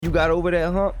You got over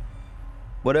that hump,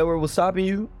 whatever was stopping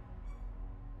you,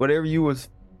 whatever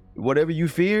you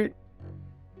feared,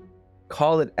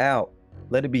 call it out.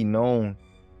 Let it be known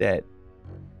that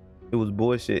it was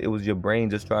bullshit. It was your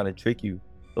brain just trying to trick you.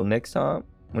 So next time,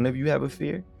 whenever you have a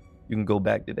fear, you can go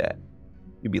back to that.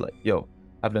 You'd be like, yo,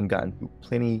 I've done gotten through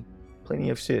plenty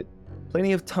of shit.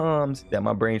 Plenty of times that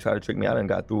my brain tried to trick me. I done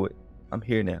got through it. I'm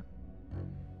here now.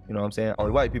 You know what I'm saying?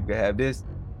 Only white people can have this.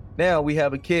 Now we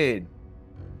have a kid.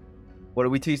 What do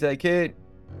we teach that kid?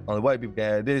 Only white people can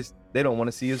have this. They don't want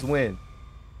to see us win.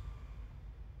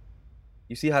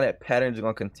 You see how that pattern is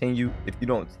going to continue if you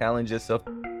don't challenge yourself?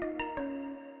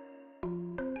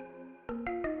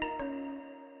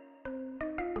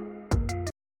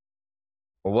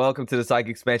 Well, welcome to the Psych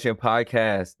Expansion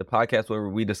Podcast, the podcast where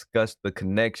we discuss the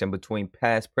connection between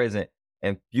past, present,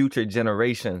 and future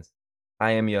generations.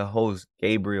 I am your host,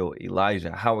 Gabriel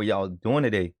Elijah. How are y'all doing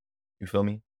today? You feel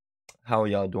me? How are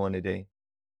y'all doing today?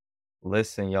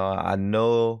 Listen, y'all, I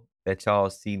know that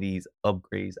y'all see these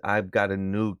upgrades. I've got a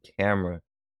new camera.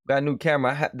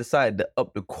 I have decided to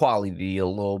up the quality a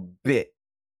little bit.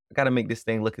 I got to make this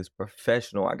thing look as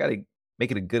professional. I got to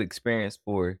make it a good experience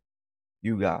for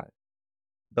you guys.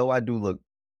 Though I do look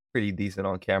pretty decent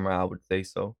on camera, I would say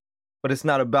so. But it's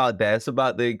not about that. It's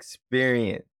about the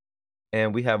experience.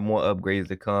 And we have more upgrades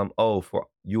to come. Oh, for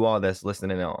you all that's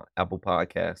listening on Apple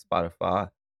Podcasts, Spotify,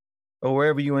 or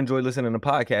wherever you enjoy listening to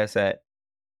podcasts at,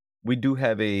 we do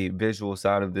have a visual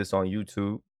side of this on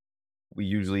YouTube. We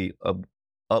usually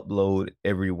upload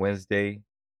every Wednesday.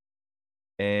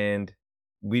 And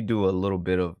we do a little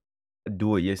bit of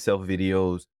do-it-yourself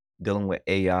videos dealing with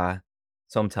AI.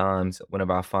 Sometimes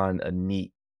whenever I find a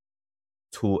neat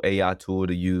AI tool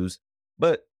to use.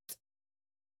 But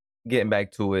getting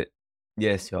back to it,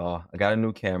 yes, y'all, I got a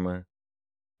new camera.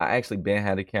 I actually been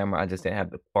had a camera. I just didn't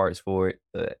have the parts for it,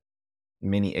 the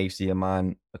mini HDMI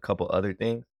and a couple other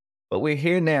things. But we're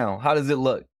here now. How does it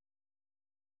look?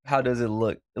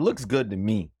 It looks good to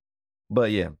me. But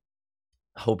yeah,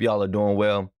 I hope y'all are doing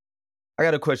well. I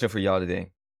got a question for y'all today.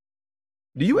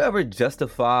 Do you ever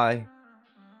justify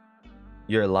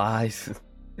your lies?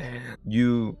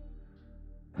 You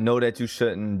know that you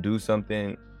shouldn't do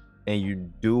something and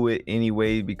you do it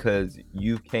anyway because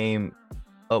you came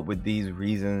up with these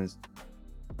reasons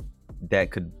that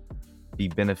could be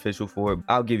beneficial for it.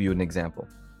 I'll give you an example.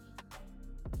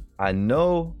 I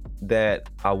know that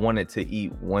I wanted to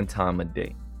eat one time a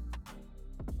day,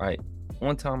 right?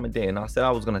 One time a day. And I said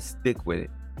I was going to stick with it.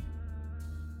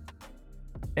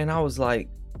 And I was like,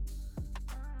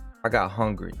 I got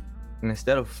hungry. And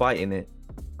instead of fighting it,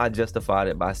 I justified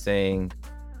it by saying,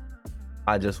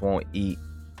 I just won't eat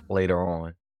later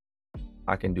on.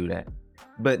 I can do that.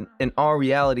 But in all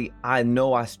reality, I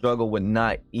know I struggle with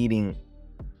not eating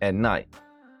at night.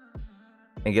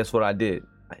 And guess what I did?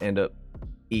 I end up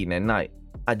eating at night.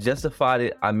 I justified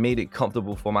it. I made it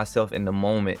comfortable for myself in the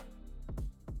moment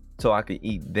so I could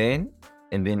eat then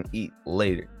and then eat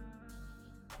later.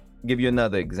 Give you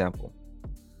another example.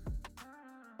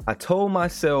 I told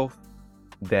myself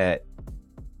that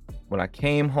when I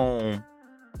came home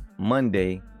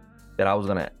Monday that I was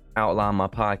going to outline my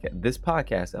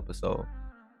podcast episode.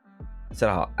 I said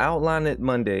I'll outline it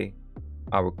Monday,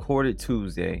 I'll record it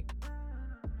Tuesday,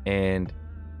 and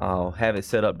I'll have it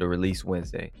set up to release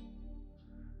Wednesday.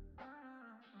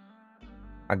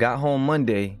 I got home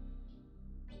Monday.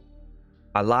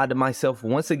 I lied to myself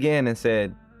once again and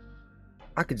said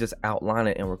I could just outline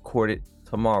it and record it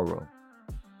tomorrow.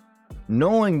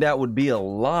 Knowing that would be a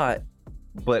lot,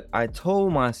 but I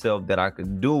told myself that I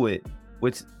could do it,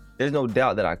 which there's no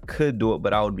doubt that I could do it,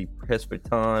 but I would be pressed for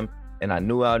time and I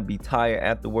knew I would be tired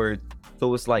afterwards.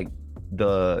 So it's like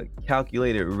the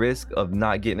calculated risk of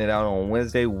not getting it out on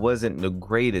Wednesday wasn't the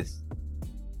greatest.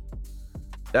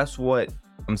 That's what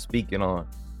I'm speaking on.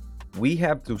 We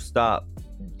have to stop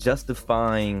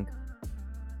justifying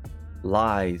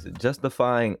lies,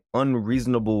 justifying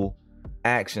unreasonable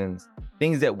actions,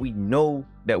 things that we know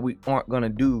that we aren't going to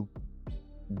do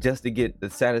just to get the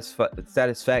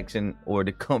satisfaction or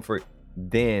the comfort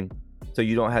then, so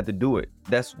you don't have to do it.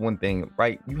 That's one thing,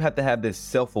 right? You have to have this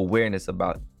self-awareness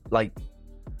about it. Like,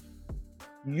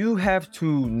 you have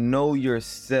to know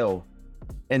yourself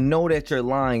and know that you're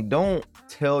lying. Don't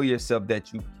tell yourself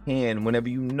that you can whenever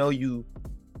you know you.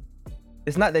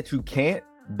 It's not that you can't,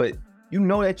 but you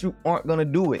know that you aren't going to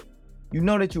do it. You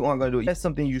know that you aren't going to do it. That's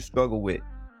something you struggle with.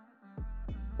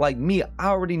 Like me, I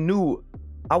already knew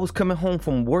I was coming home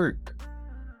from work.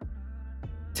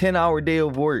 10-hour day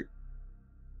of work.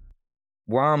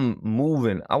 Where I'm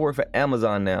moving. I work for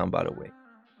Amazon now, by the way.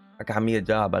 I got me a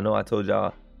job. I know I told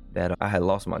y'all that I had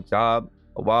lost my job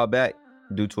a while back.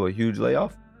 due to a huge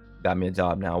layoff. Got me a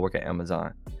job now. I work at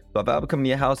Amazon. So if I ever come to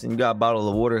your house and you got a bottle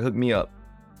of water, hook me up.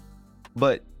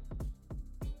 But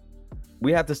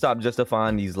we have to stop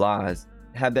justifying these lies.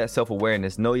 Have that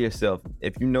self-awareness. Know yourself.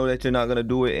 If you know that you're not going to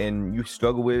do it and you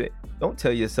struggle with it, don't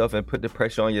tell yourself and put the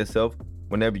pressure on yourself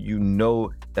whenever you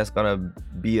know that's going to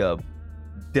be a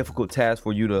difficult task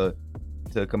for you to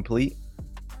complete.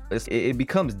 It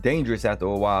becomes dangerous after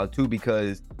a while too,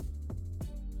 because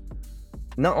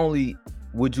not only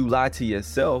would you lie to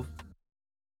yourself,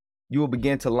 you will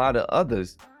begin to lie to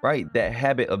others, right? That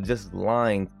habit of just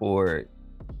lying for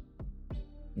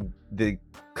the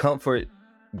comfort,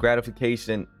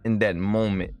 gratification in that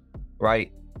moment,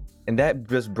 right? And that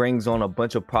just brings on a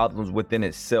bunch of problems within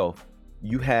itself.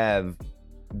 You have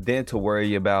then to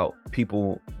worry about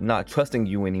people not trusting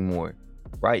you anymore,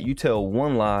 right? You tell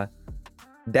one lie,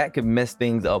 that could mess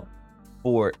things up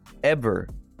forever,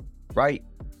 right?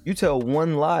 You tell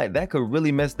one lie, that could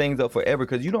really mess things up forever,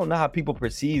 because you don't know how people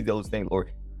perceive those things or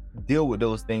deal with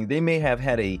those things. They may have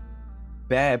had a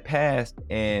bad past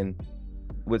and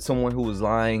with someone who was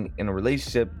lying in a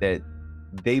relationship that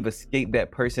they've escaped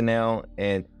that person now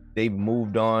and they've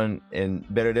moved on and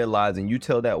bettered their lives, and you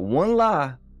tell that one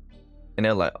lie and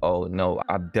they're like, oh no,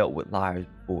 I've dealt with liars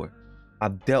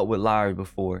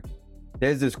before.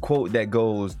 There's this quote that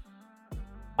goes,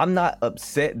 I'm not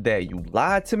upset that you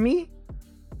lied to me.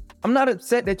 I'm not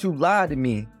upset that you lied to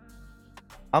me.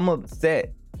 I'm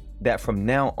upset that from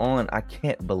now on, I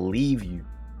can't believe you.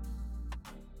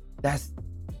 That's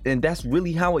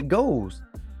really how it goes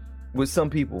with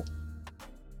some people.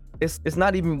 It's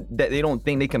not even that they don't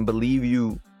think they can believe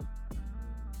you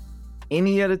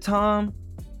any other time,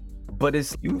 but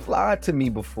it's, you've lied to me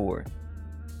before.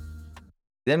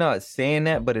 They're not saying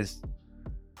that, but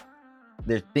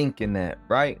they're thinking that,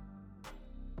 right?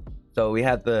 So we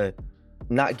have to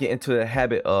not get into the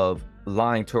habit of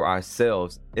lying to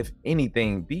ourselves. If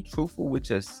anything, be truthful with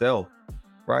yourself,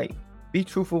 right? Be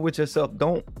truthful with yourself.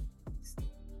 Don't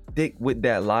stick with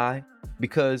that lie,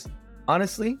 because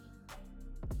honestly,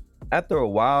 after a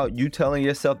while, you telling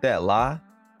yourself that lie,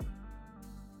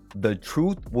 the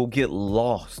truth will get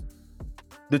lost.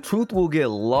 The truth will get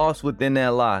lost within that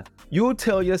lie. You'll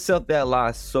tell yourself that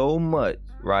lie so much,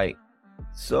 right?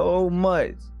 So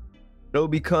much. It'll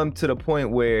become to the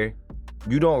point where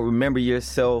you don't remember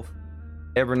yourself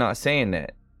ever not saying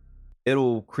that.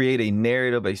 It'll create a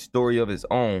narrative, a story of its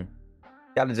own.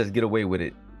 Gotta just get away with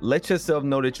it. Let yourself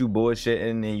know that you bullshitting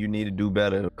and you need to do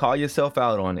better. Call yourself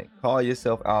out on it.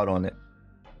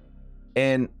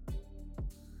 And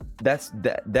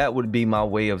that would be my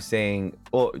way of saying,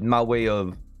 or my way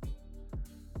of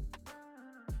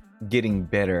getting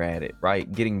better at it,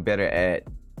 right? Getting better at,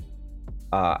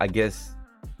 I guess,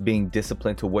 being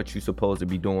disciplined to what you're supposed to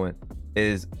be doing,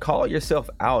 is call yourself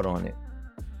out on it.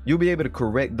 You'll be able to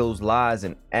correct those lies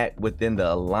and act within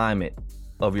the alignment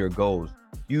of your goals.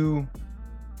 You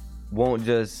won't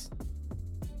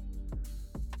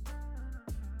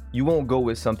go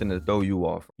with something to throw you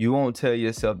off. You won't tell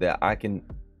yourself that I can,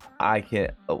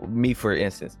 me for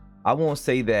instance, I won't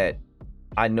say that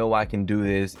I know I can do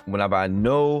this whenever I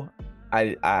know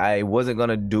I wasn't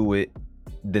gonna do it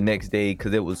the next day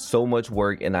because it was so much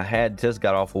work and I had just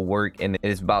got off of work and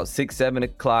it's about 6-7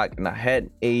 o'clock and I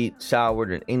hadn't ate,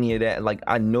 showered, or any of that. Like,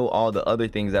 I know all the other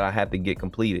things that I have to get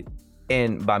completed,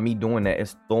 and by me doing that,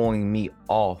 it's throwing me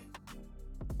off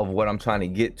of what I'm trying to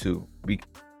get to,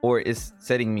 or it's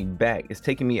setting me back. It's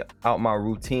taking me out my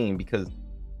routine because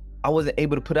I wasn't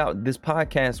able to put out this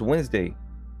podcast Wednesday,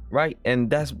 right? And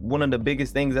that's one of the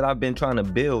biggest things that I've been trying to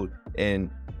build and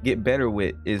get better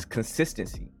with, is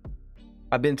consistency.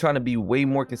 I've been trying to be way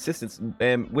more consistent,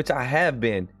 and which I have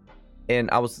been,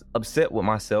 and I was upset with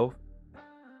myself.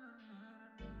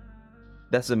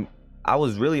 I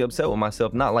was really upset with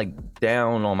myself, not like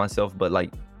down on myself, but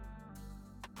like,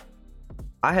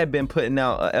 I had been putting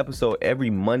out an episode every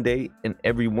Monday and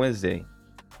every Wednesday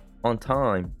on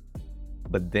time,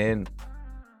 but then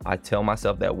I tell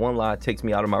myself that one lie takes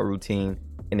me out of my routine,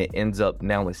 and it ends up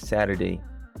now it's Saturday.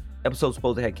 Episode's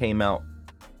supposed to have came out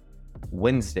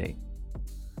Wednesday.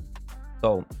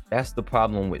 So that's the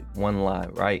problem with one lie,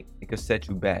 right? It could set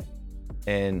you back.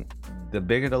 And the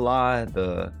bigger the lie,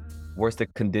 the worse the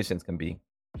conditions can be.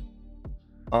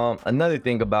 Another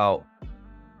thing about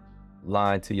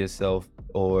lying to yourself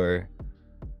or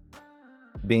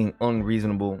being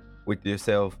unreasonable with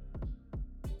yourself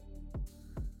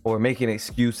or making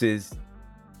excuses,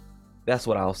 that's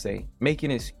what I'll say.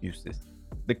 Making excuses.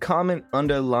 The common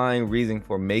underlying reason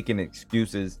for making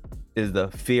excuses is the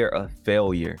fear of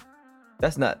failure.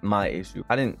 That's not my issue.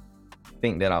 I didn't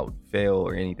think that I would fail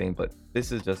or anything, but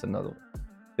this is just another one.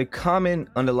 The common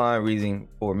underlying reason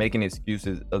for making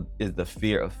excuses is the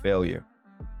fear of failure.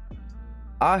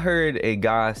 I heard a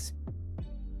guy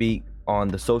speak on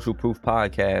the Social Proof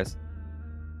podcast,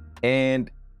 and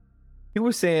he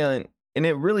was saying, and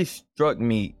it really struck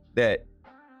me, that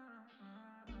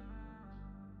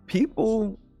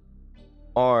people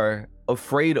are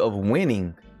afraid of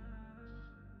winning.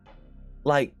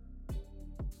 Like,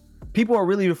 people are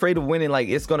really afraid of winning. Like,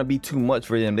 it's going to be too much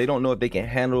for them. They don't know if they can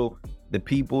handle the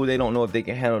people. They don't know if they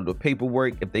can handle the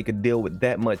paperwork, if they could deal with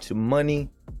that much money.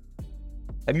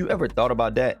 Have you ever thought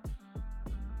about that?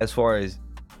 As far as,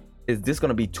 is this going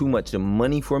to be too much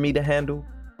money for me to handle?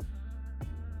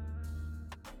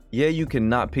 Yeah, you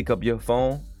cannot pick up your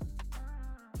phone,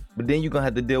 but then you're going to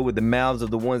have to deal with the mouths of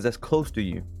the ones that's close to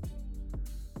you.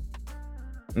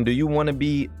 And do you want to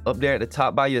be up there at the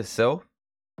top by yourself?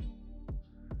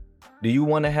 Do you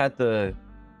want to have to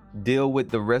deal with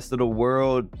the rest of the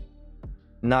world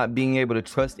not being able to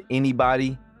trust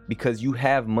anybody because you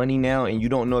have money now and you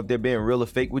don't know if they're being real or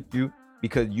fake with you,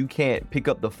 because you can't pick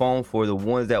up the phone for the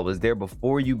ones that was there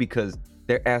before you because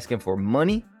they're asking for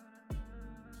money?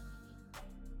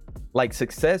 Like,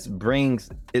 success brings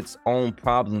its own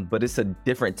problems, but it's a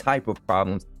different type of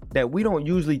problems that we don't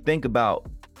usually think about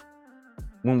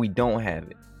when we don't have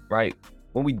it, right?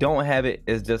 When we don't have it,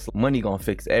 it's just money gonna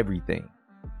fix everything.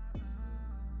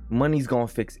 Money's gonna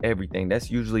fix everything. That's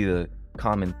usually the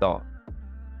common thought.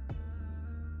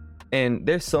 And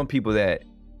there's some people that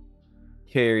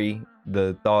carry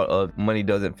the thought of money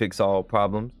doesn't fix all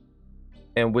problems,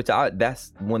 and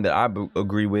that's one that I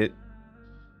agree with.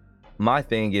 My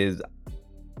thing is,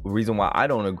 the reason why I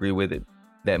don't agree with it,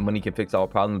 that money can fix all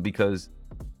problems, because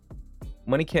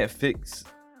money can't fix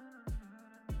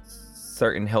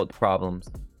certain health problems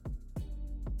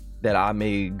that I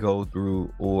may go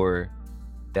through, or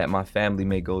that my family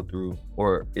may go through,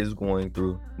 or is going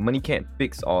through. Money can't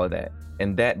fix all of that.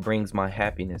 And that brings my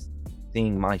happiness,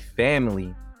 seeing my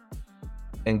family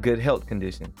in good health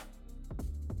condition.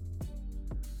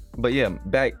 But yeah,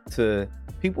 back to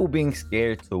people being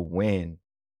scared to win.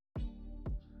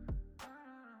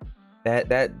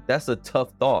 That's a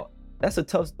tough thought. That's a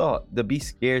tough thought, to be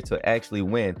scared to actually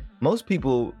win. Most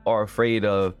people are afraid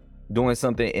of doing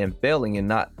something and failing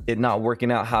and it not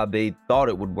working out how they thought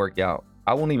it would work out.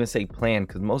 I won't even say plan,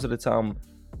 because most of the time,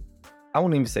 I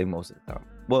won't even say most of the time.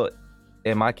 Well,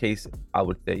 in my case, I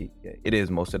would say it is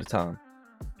most of the time.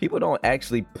 People don't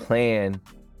actually plan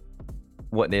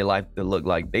what their life to look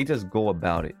like. They just go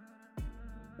about it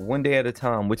one day at a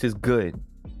time, which is good.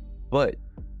 But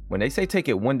when they say take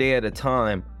it one day at a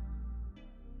time,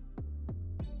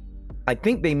 I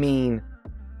think they mean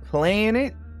plan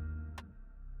it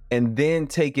and then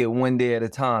take it one day at a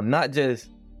time. Not just,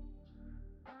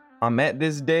 I'm at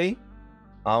this day,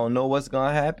 I don't know what's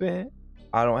gonna happen,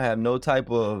 I don't have no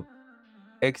type of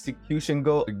execution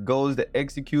goals to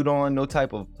execute on, no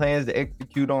type of plans to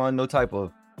execute on, no type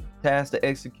of tasks to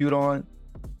execute on.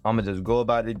 I'm gonna just go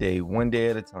about the day one day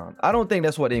at a time. I don't think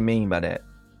that's what they mean by that.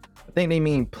 I think they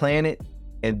mean plan it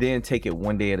and then take it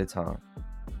one day at a time.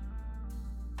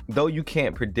 Though you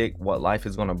can't predict what life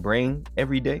is gonna bring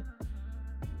every day,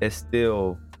 it's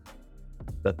still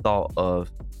the thought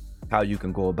of how you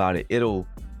can go about it. It'll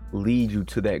lead you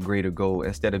to that greater goal,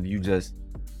 instead of you just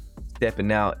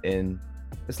stepping out. And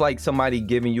it's like somebody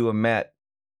giving you a map,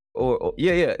 or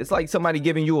it's like somebody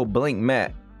giving you a blank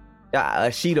map,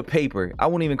 a sheet of paper. I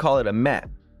won't even call it a map.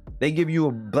 They give you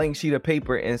a blank sheet of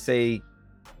paper and say,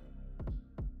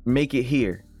 make it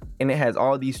here, and it has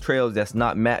all these trails that's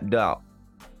not mapped out.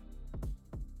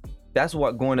 That's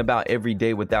what going about every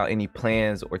day without any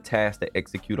plans or tasks to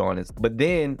execute on is. But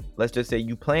then let's just say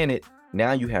you plan it.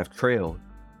 Now you have trails.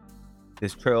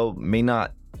 This trail may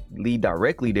not lead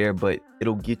directly there, but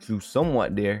it'll get you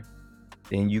somewhat there.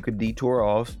 Then you could detour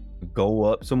off, go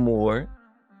up some more.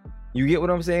 You get what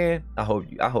I'm saying? I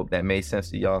hope that made sense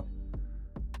to y'all.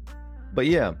 But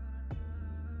yeah,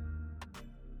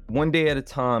 one day at a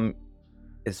time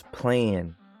is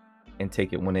plan and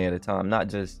take it one day at a time, not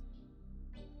just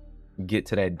get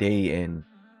to that day and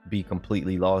be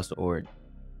completely lost or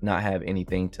not have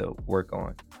anything to work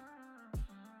on.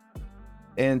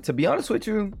 And to be honest with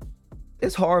you,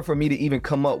 it's hard for me to even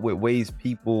come up with ways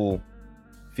people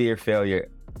fear failure,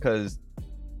 because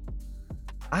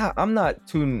I'm not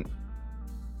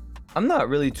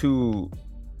really too,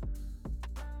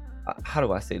 how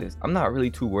do I say this? I'm not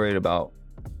really too worried about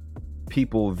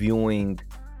people viewing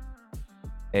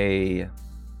a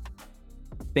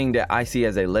thing that I see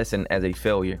as a lesson as a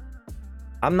failure.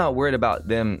 I'm not worried about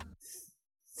them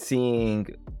seeing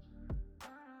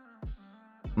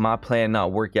my plan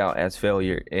not work out as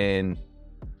failure and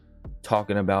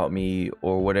talking about me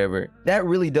or whatever, that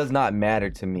really does not matter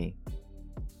to me.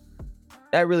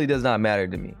 That really does not matter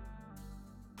to me.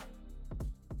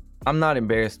 I'm not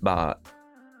embarrassed by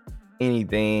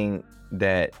anything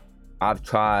that I've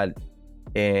tried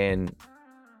and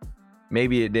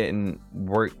maybe it didn't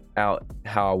work out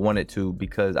how I wanted to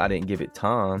because I didn't give it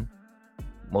time.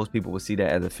 Most people would see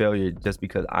that as a failure just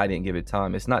because I didn't give it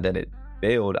time. It's not that it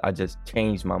failed, I just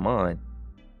changed my mind.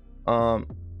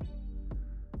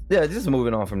 Yeah, just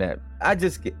moving on from that.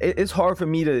 It's hard for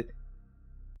me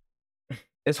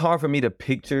to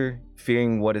picture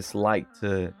fearing what it's like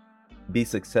to be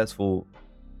successful.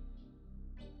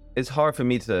 It's hard for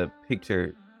me to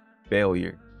picture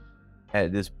failure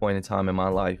at this point in time in my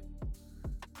life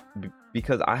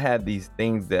because I have these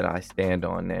things that I stand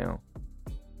on now,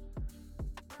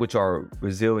 which are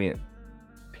resilient,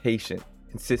 patient,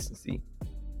 consistency,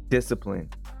 discipline.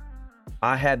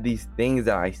 I have these things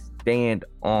that I stand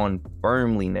on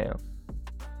firmly now.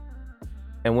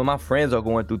 And when my friends are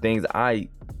going through things, I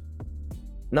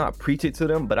not preach it to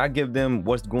them, but I give them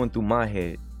what's going through my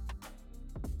head.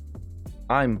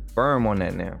 I'm firm on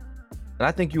that now. And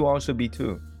I think you all should be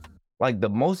too. Like the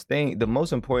most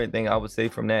important thing I would say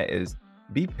from that is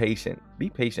be patient.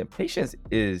 Be patient. Patience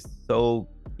is so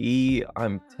key.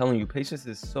 I'm telling you, patience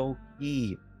is so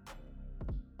key.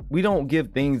 We don't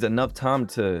give things enough time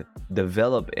to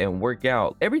develop and work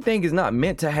out. Everything is not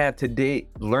meant to have today.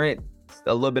 Learn it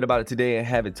a little bit about it today and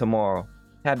have it tomorrow.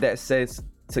 Have that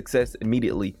success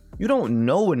immediately. You don't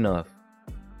know enough.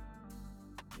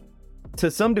 To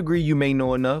some degree, you may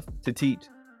know enough to teach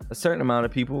a certain amount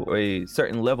of people or a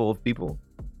certain level of people,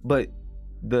 but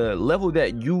the level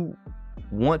that you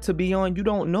want to be on, you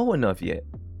don't know enough yet.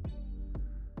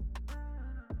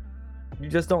 You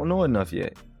just don't know enough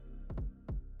yet.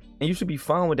 And you should be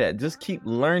fine with that. Just keep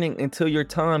learning until your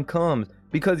time comes,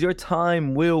 because your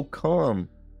time will come.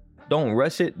 Don't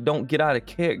rush it. Don't get out of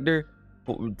character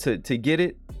to get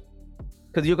it,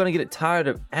 because you're going to get tired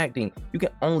of acting. You can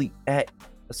only act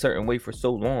a certain way for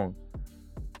so long.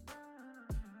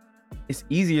 It's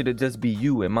easier to just be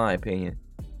you, in my opinion,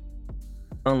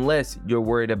 unless you're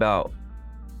worried about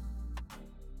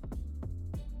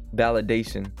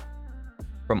validation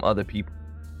from other people.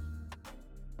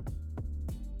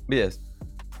 Yes.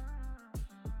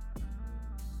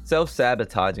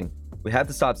 Self-sabotaging. We have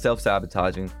to stop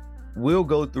self-sabotaging. We'll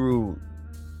go through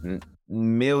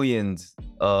millions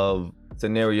of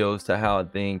scenarios to how a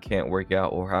thing can't work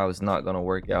out, or how it's not going to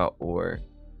work out, or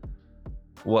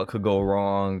what could go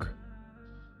wrong.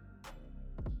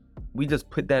 We just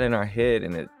put that in our head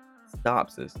and it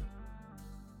stops us.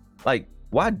 Like,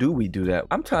 why do we do that?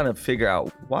 I'm trying to figure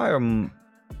out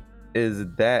is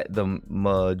that the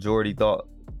majority thought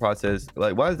process?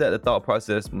 Like, why is that the thought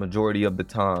process majority of the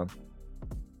time?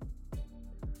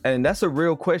 And that's a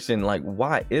real question. Like,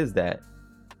 why is that?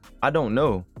 I don't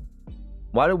know.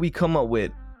 Why do we come up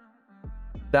with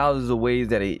thousands of ways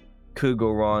that it could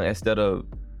go wrong instead of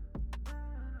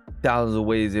thousands of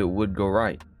ways it would go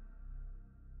right?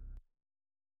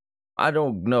 I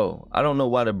don't know. I don't know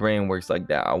why the brain works like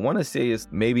that. I want to say it's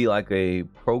maybe like a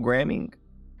programming.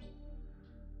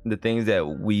 The things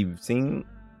that we've seen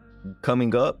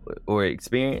coming up or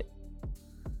experience.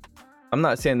 I'm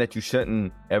not saying that you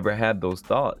shouldn't ever have those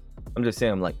thoughts. I'm just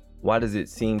saying, like, why does it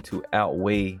seem to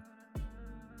outweigh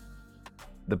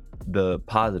the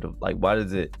positive? Like, why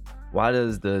does the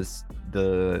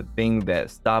thing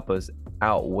that stop us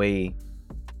outweigh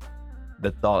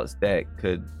the thoughts that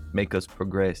could make us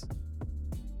progress?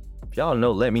 If y'all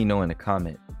know, let me know in the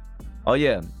comment. Oh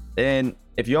yeah, and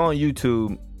if you're on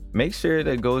YouTube, make sure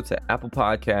to go to Apple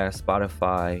Podcasts,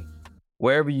 Spotify,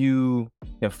 wherever you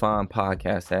can find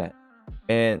podcasts at,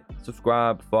 and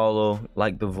subscribe, follow,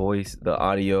 like the voice, the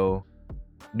audio.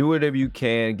 Do whatever you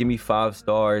can. Give me 5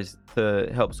 stars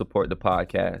to help support the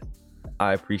podcast.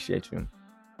 I appreciate you.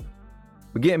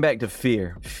 But getting back to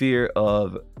fear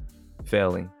of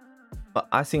failing.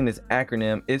 I seen this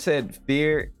acronym. It said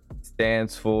fear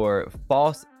stands for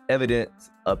false evidence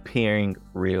appearing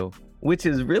real, which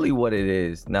is really what it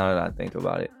is now that I think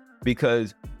about it.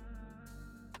 Because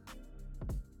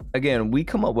again, we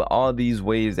come up with all these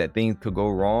ways that things could go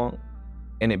wrong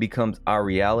and it becomes our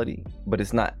reality, but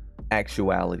it's not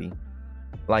actuality.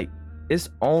 Like, it's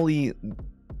only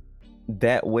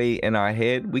that way in our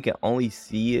head. We can only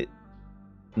see it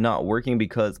not working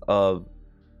because of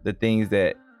the things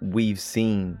that we've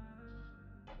seen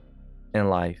in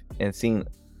life and seen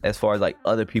as far as like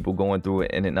other people going through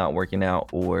it and it not working out,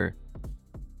 or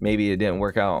maybe it didn't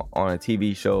work out on a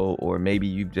TV show, or maybe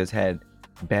you've just had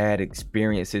bad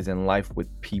experiences in life with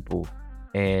people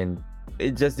and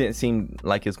it just didn't seem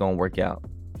like it's gonna work out.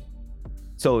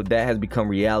 So that has become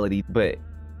reality, but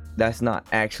that's not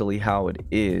actually how it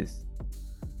is.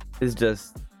 It's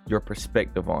just your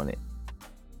perspective on it.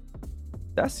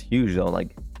 That's huge though.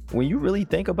 Like, when you really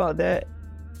think about that,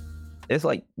 it's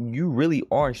like you really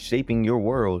are shaping your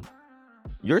world.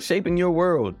 You're shaping your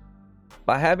world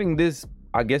by having this,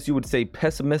 I guess you would say,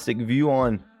 pessimistic view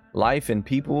on life and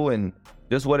people and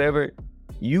just whatever.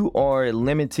 You are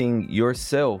limiting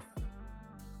yourself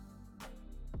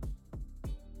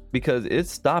because it's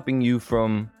stopping you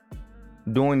from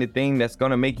doing the thing that's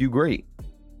gonna make you great.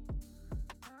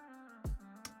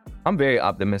 I'm very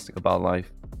optimistic about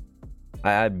life.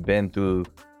 I've been through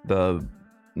the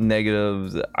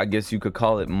negatives, I guess you could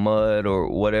call it mud or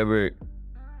whatever.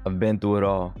 I've been through it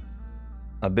all.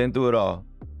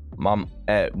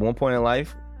 At one point in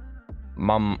life,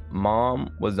 my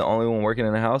mom was the only one working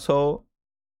in the household,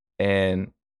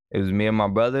 and it was me and my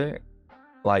brother.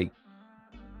 Like,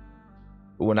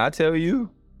 when I tell you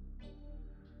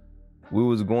we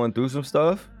was going through some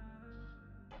stuff,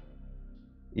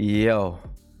 we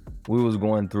was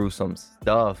going through some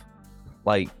stuff.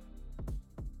 Like,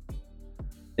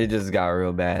 it just got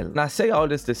real bad. And I say all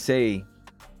this to say,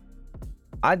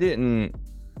 I didn't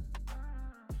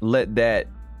let that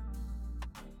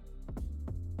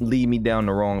lead me down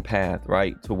the wrong path,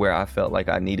 right? To where I felt like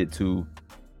I needed to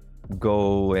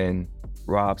go and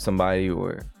rob somebody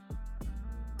or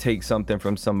take something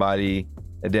from somebody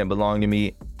that didn't belong to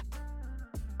me.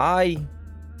 I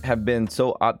have been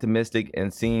so optimistic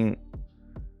and seeing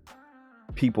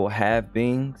people have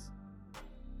things.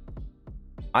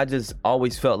 I just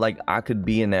always felt like I could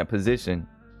be in that position.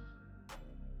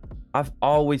 I've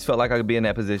always felt like I could be in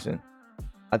that position.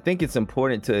 I think it's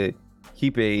important to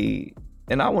keep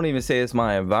and I won't even say it's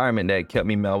my environment that kept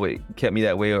me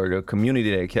that way, or the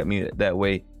community that kept me that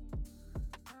way.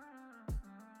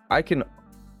 I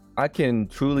can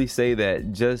truly say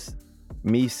that just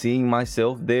me seeing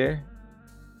myself there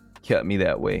kept me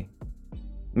that way.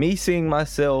 Me seeing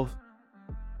myself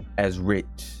as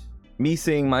rich, me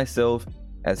seeing myself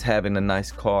as having the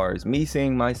nice cars, me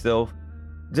seeing myself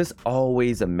just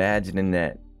always imagining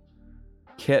that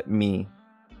kept me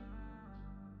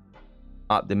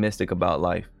optimistic about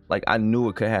life. Like, I knew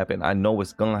it could happen. I know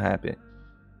it's gonna happen,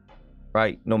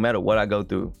 right? No matter what I go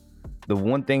through. The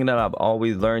one thing that I've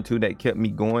always learned too that kept me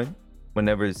going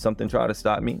whenever something tried to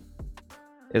stop me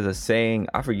is a saying.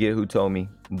 I forget who told me,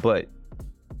 but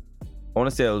I want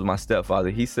to say it was my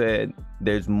stepfather. He said,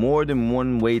 there's more than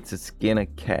one way to skin a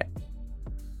cat.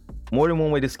 More than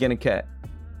one way to skin a cat.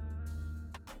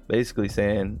 Basically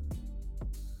saying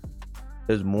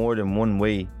there's more than one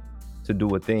way to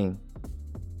do a thing,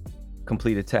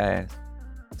 complete a task,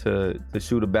 to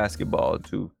shoot a basketball,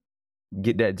 to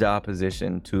get that job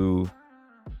position, to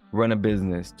run a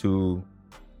business, to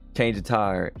change a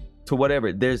tire, to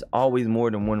whatever. There's always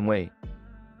more than one way.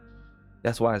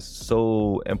 That's why it's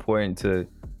so important to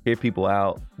hear people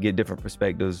out, get different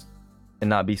perspectives, and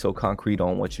not be so concrete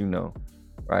on what you know,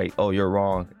 right? Oh, you're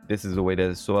wrong. This is the way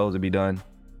that it's supposed to be done.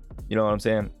 You know what I'm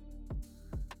saying?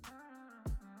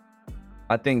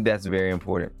 I think that's very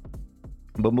important.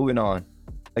 But moving on,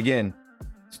 again,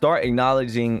 start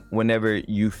acknowledging whenever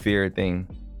you fear a thing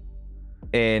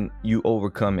and you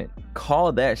overcome it.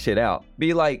 Call that shit out.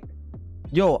 Be like,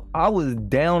 yo, I was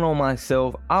down on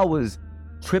myself. I was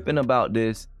tripping about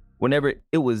this whenever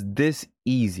it was this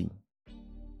easy.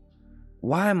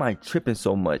 Why am I tripping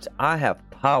so much? I have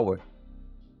power.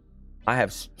 I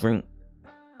have strength.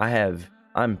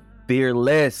 I'm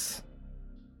fearless.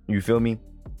 You feel me?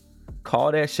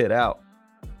 Call that shit out.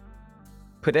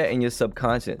 Put that in your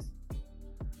subconscious.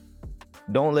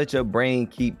 Don't let your brain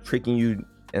keep tricking you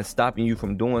and stopping you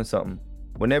from doing something.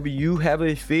 Whenever you have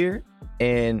a fear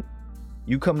and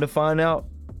you come to find out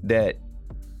that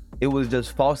it was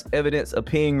just false evidence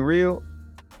appearing real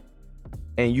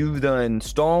and you've done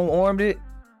strong-armed it,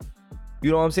 you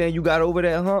know what I'm saying? You got over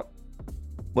that hump.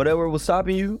 Whatever was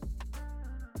stopping you,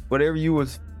 whatever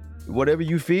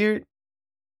you feared,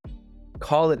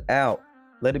 call it out.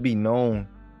 Let it be known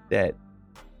that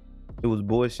it was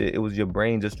bullshit. It was your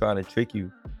brain just trying to trick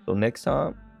you. So next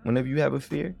time, whenever you have a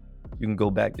fear, you can go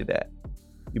back to that.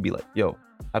 You'll be like, yo,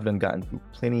 I've done gotten through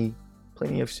plenty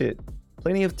of shit.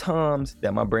 Plenty of times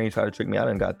that my brain tried to trick me. I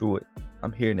done got through it.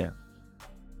 I'm here now.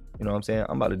 You know what I'm saying?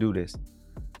 I'm about to do this.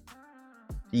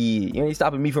 Yeah, you ain't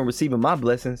stopping me from receiving my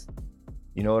blessings.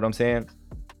 You know what I'm saying?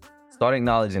 Start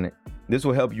acknowledging it. This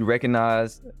will help you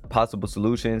recognize possible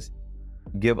solutions,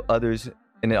 give others,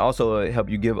 and it also help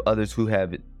you give others who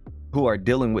are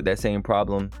dealing with that same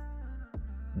problem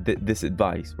this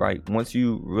advice, right? Once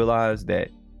you realize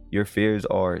that your fears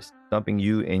are stumping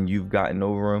you and you've gotten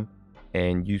over them,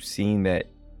 and you've seen that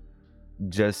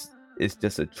it's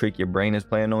just a trick your brain is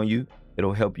playing on you,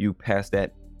 it'll help you pass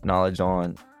that knowledge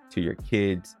on to your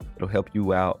kids. It'll help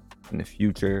you out in the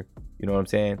future. You know what I'm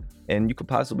saying? And you could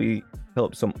possibly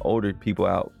help some older people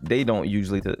out.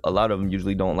 A lot of them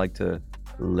usually don't like to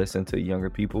listen to younger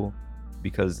people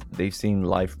because they've seen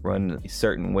life run a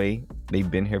certain way. They've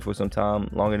been here for some time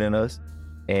longer than us.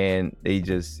 And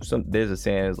there's a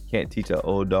saying, can't teach an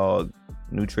old dog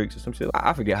new tricks or some shit.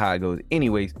 I forget how it goes.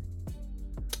 Anyways,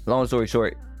 long story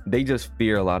short, they just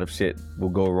fear a lot of shit will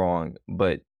go wrong.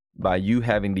 But by you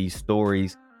having these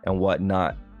stories and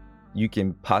whatnot, you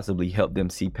can possibly help them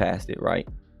see past it, right?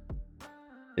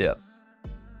 Yeah.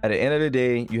 At the end of the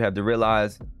day, you have to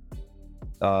realize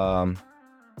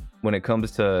when it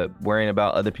comes to worrying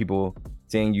about other people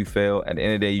seeing you fail, at the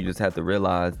end of the day, you just have to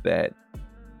realize that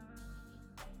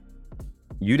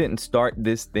you didn't start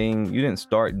this thing. You didn't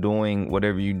start doing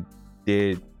whatever you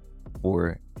did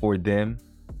for them,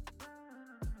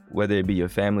 whether it be your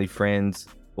family, friends,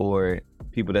 or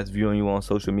people that's viewing you on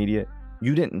social media.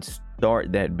 You didn't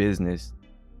start that business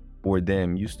for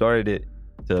them. You started it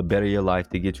to better your life,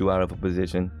 to get you out of a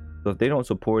position. So if they don't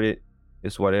support it,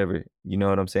 it's whatever. You know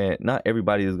what I'm saying? Not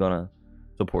everybody is gonna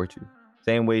support you.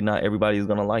 Same way, not everybody is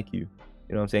gonna like you. You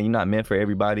know what I'm saying? You're not meant for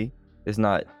everybody. It's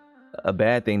not a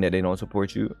bad thing that they don't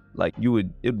support you. Like it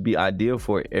would be ideal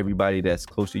for everybody that's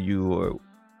close to you or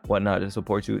whatnot to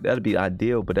support you. That'd be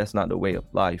ideal, but that's not the way of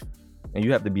life. And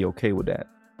you have to be okay with that.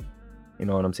 You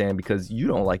know what I'm saying? Because you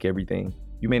don't like everything.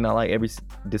 You may not like every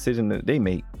decision that they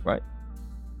make, right?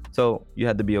 So you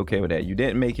have to be okay with that. You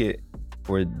didn't make it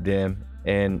for them.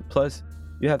 And plus,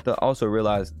 you have to also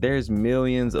realize there's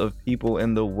millions of people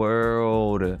in the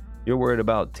world. You're worried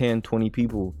about 10, 20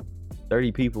 people,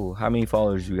 30 people. How many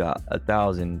followers you got?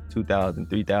 1,000, 2,000,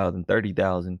 3,000,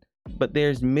 30,000. But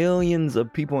there's millions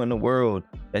of people in the world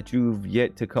that you've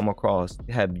yet to come across,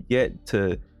 have yet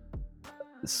to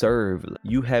serve.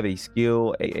 You have a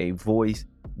skill, a voice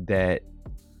that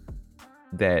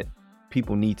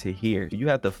people need to hear. You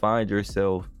have to find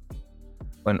yourself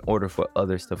in order for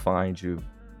others to find you.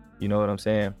 You know what I'm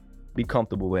saying? Be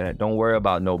comfortable with that. Don't worry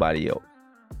about nobody else.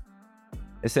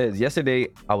 It says, yesterday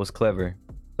I was clever,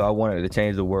 so I wanted to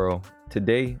change the world.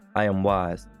 Today I am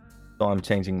wise, so I'm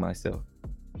changing myself.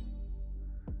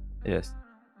 Yes.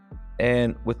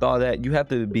 And with all that, you have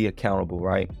to be accountable,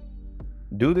 right?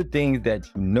 Do the things that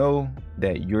you know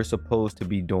that you're supposed to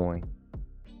be doing.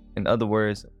 In other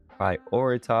words,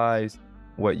 prioritize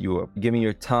what you are giving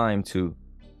your time to.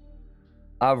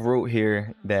 I've wrote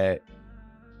here that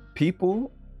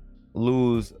people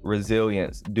lose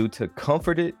resilience due to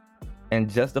comforted and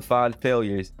justified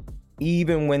failures,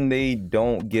 even when they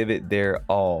don't give it their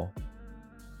all.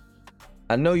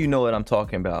 I know you know what I'm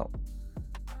talking about.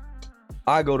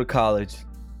 I go to college.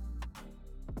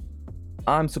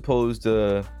 I'm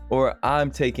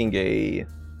taking a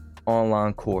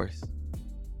online course.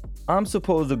 I'm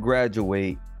supposed to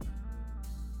graduate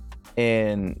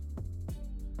in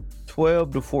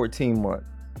 12 to 14 months.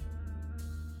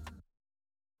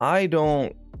 I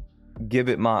don't give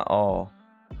it my all.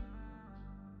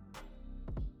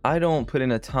 I don't put in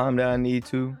the time that I need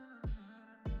to.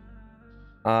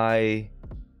 I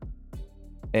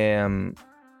am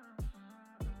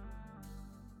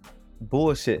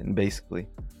bullshitting, basically.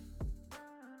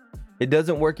 It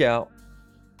doesn't work out.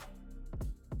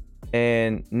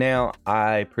 And now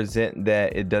I present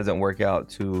that it doesn't work out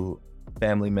to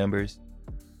family members.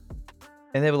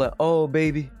 And they were like, oh,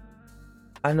 baby,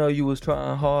 I know you was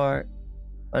trying hard.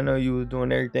 I know you was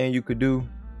doing everything you could do.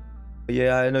 But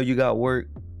yeah, I know you got work.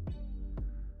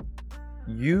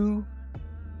 You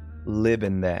live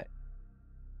in that.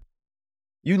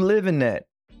 You live in that.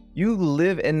 You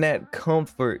live in that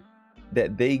comfort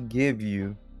that they give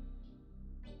you,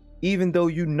 even though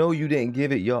you know you didn't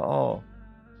give it your all.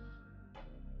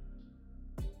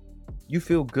 You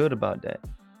feel good about that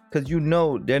because you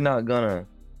know they're not gonna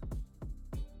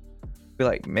be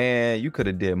like, man, you could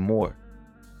have did more.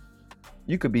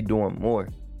 You could be doing more.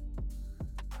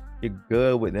 You're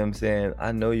good with them saying,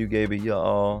 I know you gave it your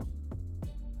all.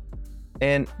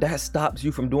 And that stops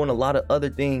you from doing a lot of other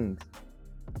things.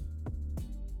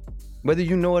 Whether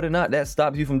you know it or not, that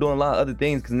stops you from doing a lot of other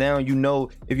things, because now you know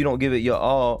if you don't give it your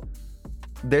all,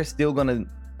 they're still gonna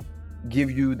give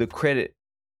you the credit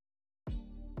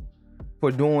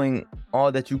for doing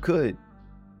all that you could.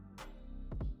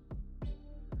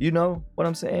 You know what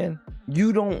I'm saying?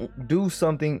 You don't do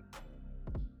something.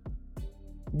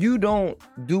 You don't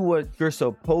do what you're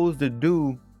supposed to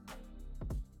do,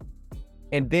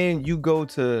 and then you go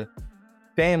to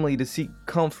family to seek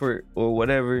comfort or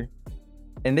whatever,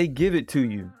 and they give it to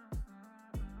you.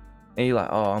 And you're like,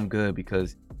 oh, I'm good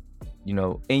because, in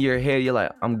your head, you're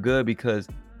like, I'm good because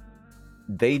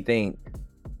they think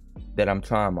that I'm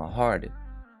trying my hardest.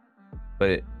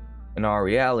 But in our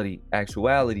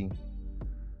actuality,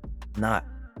 not.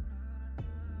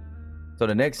 So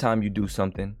the next time you do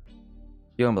something,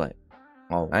 you're gonna be like,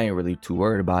 oh, I ain't really too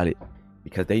worried about it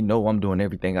because they know I'm doing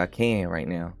everything I can right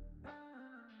now.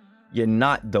 You're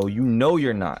not, though. You know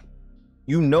you're not.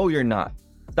 You know you're not.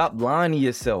 Stop lying to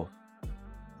yourself.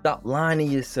 Stop lying to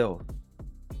yourself.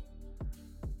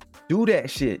 Do that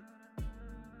shit.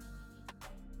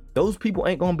 Those people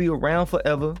ain't gonna be around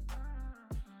forever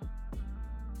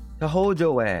to hold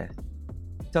your ass,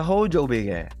 to hold your big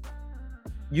ass.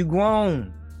 You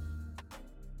grown.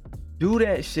 Do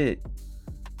that shit.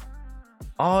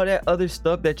 All that other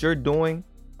stuff that you're doing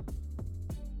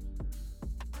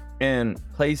in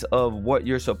place of what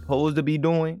you're supposed to be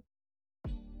doing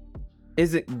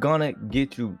isn't gonna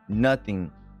get you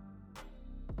nothing.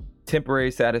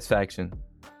 Temporary satisfaction.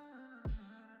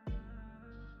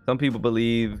 Some people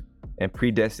believe in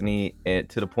predestiny and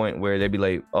to the point where they be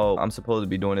like, oh, I'm supposed to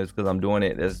be doing this because I'm doing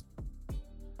it.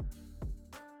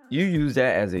 You use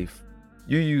that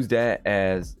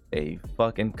as a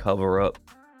fucking cover up.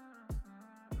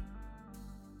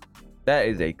 That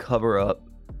is a cover up.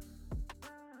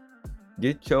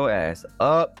 Get your ass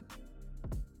up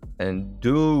and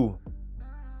do.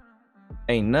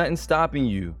 Ain't nothing stopping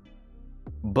you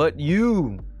but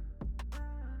you.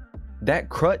 That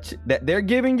crutch that they're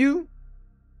giving you,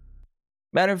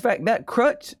 matter of fact, that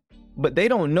crutch, but they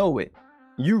don't know it.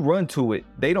 You run to it,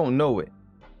 they don't know it.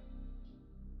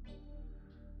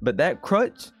 But that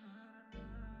crutch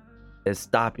is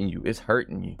stopping you. It's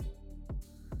hurting you.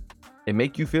 It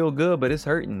make you feel good, but it's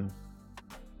hurting you.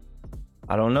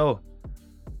 I don't know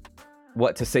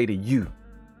what to say to you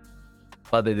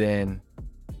other than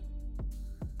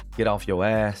get off your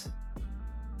ass,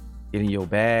 get in your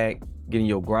bag, get in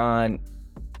your grind.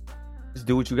 Just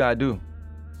do what you gotta do.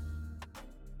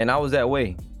 And I was that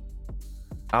way.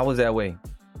 I'm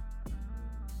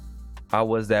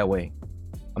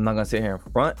not gonna sit here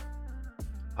in front.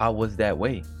 I was that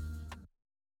way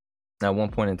at one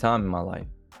point in time in my life.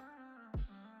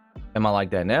 Am I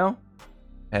like that now?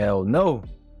 Hell no.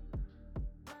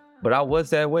 But I was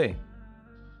that way.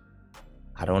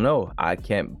 I don't know. I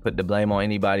can't put the blame on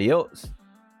anybody else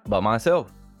but myself.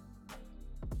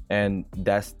 And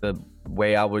that's the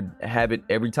way I would have it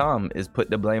every time, is put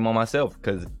the blame on myself.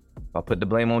 Because if I put the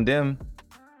blame on them,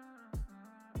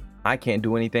 I can't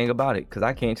do anything about it because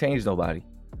I can't change nobody.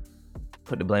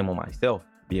 Put the blame on myself.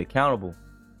 Be accountable.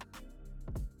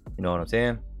 You know what I'm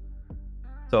saying?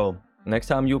 So next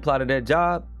time you apply to that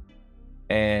job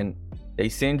and they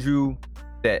send you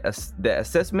that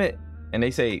assessment and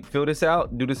they say, fill this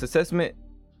out, do this assessment,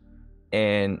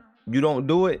 and you don't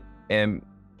do it, and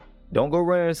don't go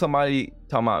running to somebody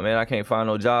talking about, man, I can't find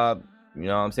no job. You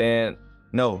know what I'm saying?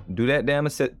 No, do that damn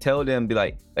tell them, be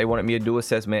like, they wanted me to do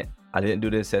assessment. I didn't do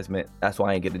the assessment. That's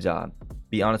why I ain't get the job.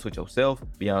 Be honest with yourself.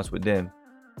 Be honest with them.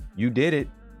 You did it.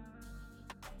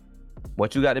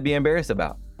 What you got to be embarrassed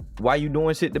about? Why you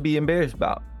doing shit to be embarrassed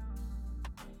about?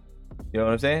 You know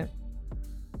what I'm saying?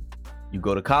 You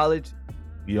go to college,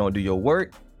 you don't do your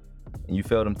work, and you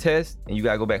fail them tests, and you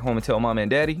got to go back home and tell mom and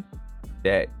daddy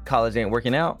that college ain't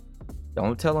working out.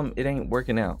 Don't tell them it ain't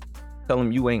working out. Tell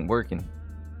them you ain't working.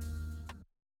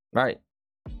 Right?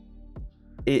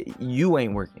 You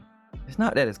ain't working. It's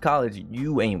not that it's college.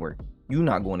 You ain't working. You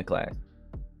not going to class.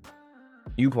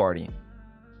 You partying.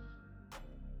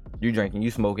 You drinking.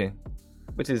 You smoking.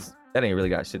 That ain't really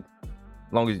got shit.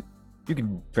 As long as you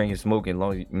can drink and smoke, as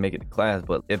long as you make it to class.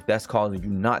 But if that's causing you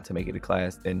not to make it to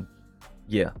class, then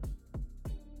yeah.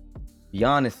 Be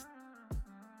honest.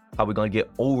 How we gonna get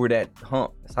over that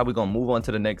hump? That's how we gonna move on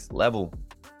to the next level.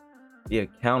 Be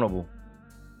accountable.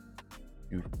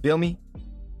 You feel me?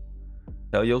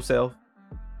 Tell yourself,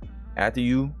 after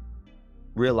you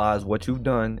realize what you've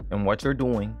done and what you're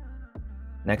doing,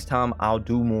 next time I'll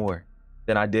do more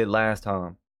than I did last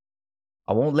time.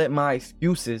 I won't let my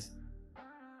excuses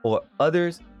or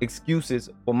others' excuses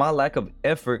for my lack of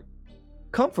effort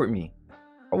comfort me.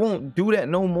 I won't do that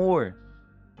no more.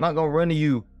 I'm not gonna run to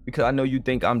you because I know you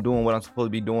think I'm doing what I'm supposed to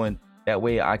be doing. That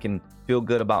way I can feel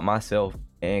good about myself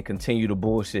and continue to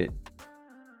bullshit.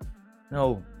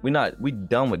 No, we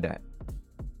done with that.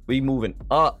 We moving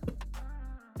up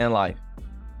in life.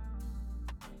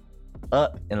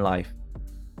 Up in life.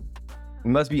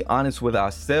 We must be honest with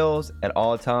ourselves at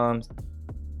all times.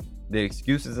 The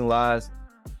excuses and lies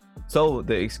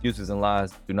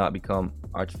do not become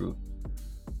our truth.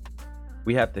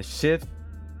 We have to shift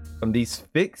from these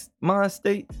fixed mind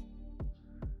states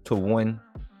to one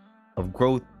of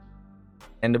growth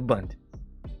and abundance.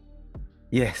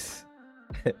 Yes.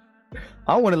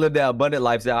 I want to live that abundant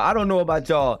lifestyle. I don't know about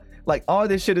y'all. Like, all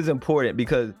this shit is important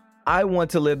because I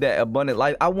want to live that abundant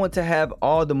life. I want to have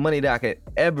all the money that I could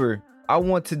ever. I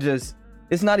want to just,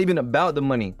 it's not even about the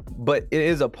money, but it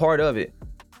is a part of it.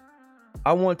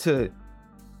 I want to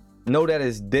know that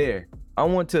it's there. I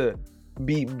want to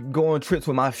be going trips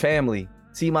with my family,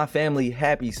 see my family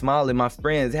happy, smiling, my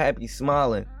friends happy,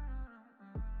 smiling.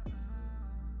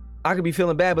 I could be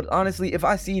feeling bad, but honestly, if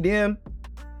I see them,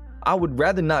 I would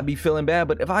rather not be feeling bad.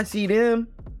 But if I see them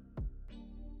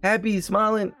happy,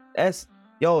 smiling,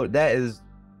 that is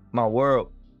my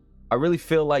world. I really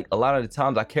feel like a lot of the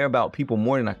times I care about people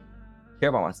more than I care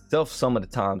about myself some of the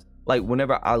times. Like,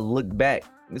 whenever I look back,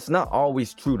 it's not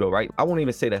always true though, right? I won't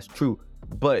even say that's true,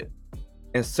 but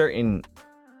in certain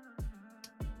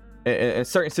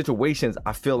situations,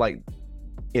 I feel like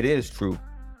it is true,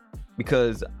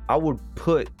 because I would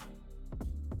put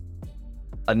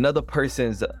another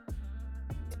person's,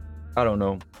 I don't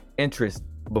know, interest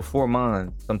before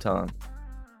mine sometimes.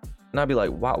 And I'd be like,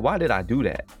 why did I do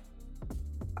that?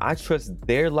 I trust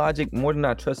their logic more than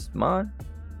I trust mine.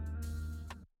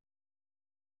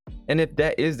 And if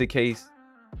that is the case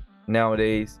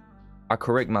nowadays, I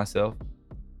correct myself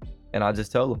and I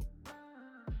just tell them.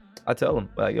 I tell them,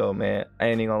 like, yo, man, I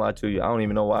ain't even gonna lie to you. I don't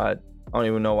even know why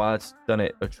I done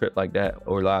it a trip like that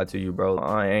or lied to you, bro.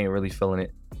 I ain't really feeling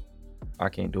it. I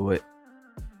can't do it.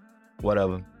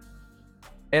 Whatever.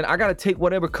 And I gotta take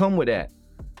whatever come with that.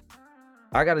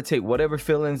 I gotta take whatever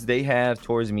feelings they have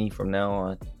towards me from now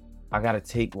on. I gotta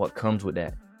take what comes with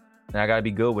that. And I gotta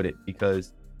be good with it,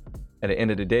 because at the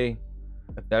end of the day,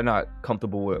 if they're not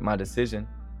comfortable with my decision,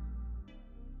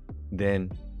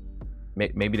 then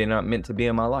maybe they're not meant to be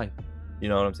in my life. You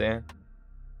know what I'm saying?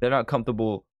 They're not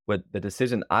comfortable with the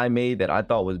decision I made that I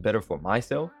thought was better for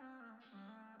myself.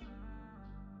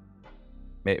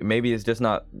 Maybe it's just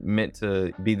not meant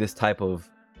to be this type of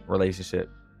relationship.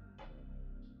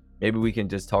 Maybe we can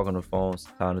just talk on the phone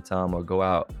time to time or go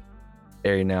out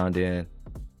every now and then.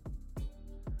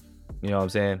 You know what I'm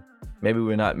saying? Maybe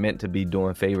we're not meant to be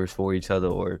doing favors for each other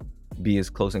or be as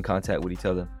close in contact with each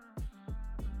other.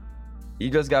 You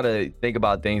just gotta think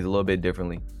about things a little bit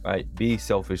differently, right? Be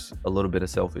selfish, a little bit of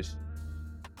selfish.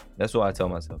 That's what I tell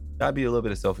myself. Gotta be a little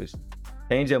bit of selfish.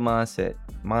 Change your mindset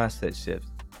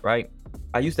shifts, right?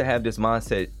 I used to have this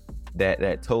mindset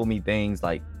that told me things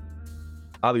like,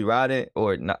 I'll be riding,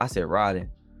 or no, I said riding.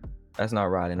 That's not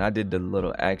riding. I did the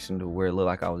little action to where it looked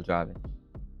like I was driving.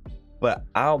 But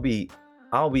I'll be,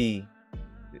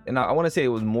 and I want to say it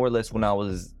was more or less when I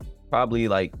was probably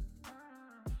like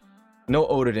no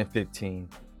older than 15.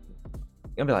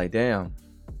 I'll be like, damn,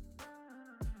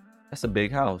 that's a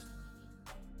big house.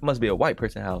 It must be a white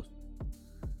person house.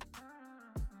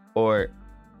 Or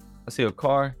I see a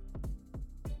car.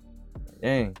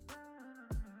 Dang,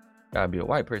 gotta be a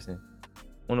white person.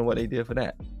 Wonder what they did for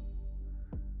that.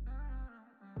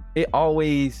 It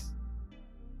always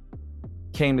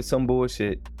came to some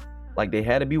bullshit. Like, they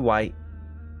had to be white.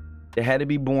 They had to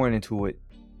be born into it.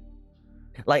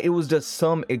 Like, it was just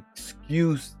some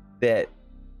excuse that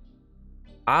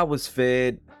I was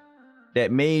fed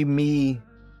that made me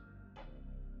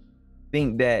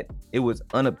think that it was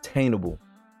unobtainable.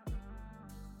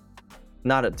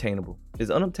 Not obtainable. Is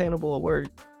unobtainable a word?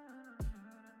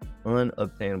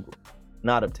 Unobtainable.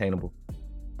 Not obtainable.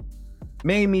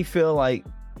 Made me feel like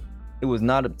it was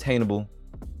not obtainable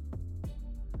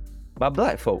by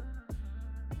black folk.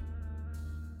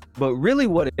 But really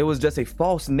what it was, just a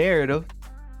false narrative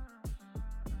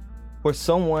for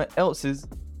someone else's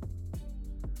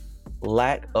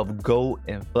lack of go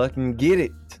and fucking get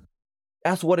it.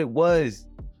 That's what it was.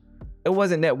 It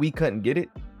wasn't that we couldn't get it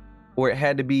or it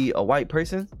had to be a white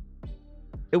person.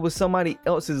 It was somebody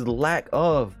else's lack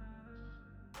of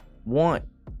want,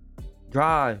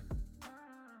 drive,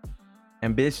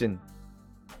 ambition,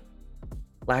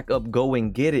 lack of go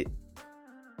and get it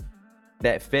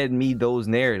that fed me those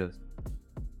narratives.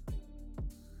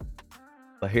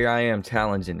 But here I am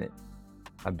challenging it.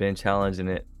 I've been challenging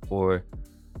it for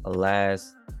the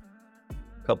last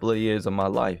couple of years of my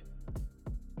life.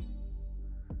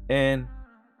 And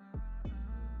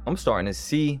I'm starting to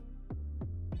see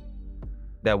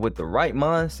that with the right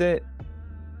mindset,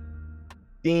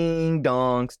 ding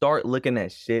dong, start looking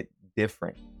at shit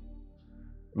different.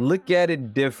 Look at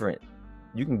it different.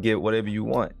 You can get whatever you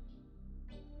want.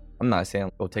 I'm not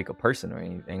saying go take a person or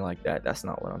anything like that. That's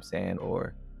not what I'm saying.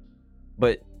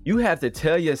 But you have to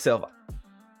tell yourself,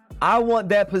 I want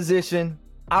that position.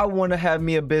 I want to have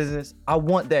me a business. I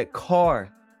want that car.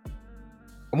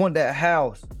 I want that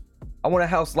house. I want a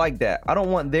house like that. I don't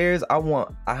want theirs. I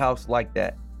want a house like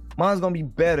that. Mine's gonna be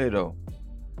better though.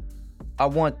 I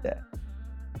want that.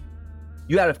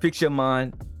 You gotta fix your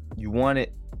mind. You want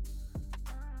it.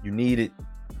 You need it.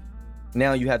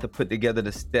 Now you have to put together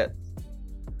the steps.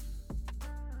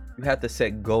 You have to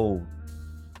set goals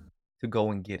to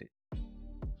go and get it.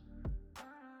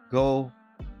 Go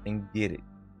and get it.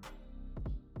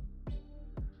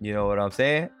 You know what I'm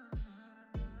saying?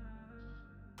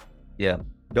 Yeah.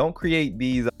 Don't create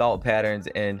these thought patterns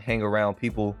and hang around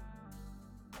people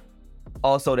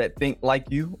also that think like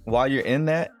you. While you're in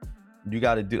that, you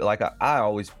got to do, like I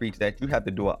always preach, that you have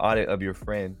to do an audit of your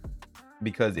friend.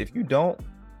 Because if you don't,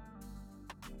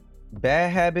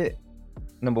 bad habit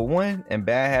number 1 and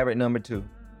bad habit number 2.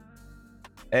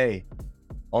 Hey,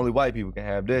 only white people can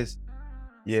have this.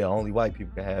 Yeah, only white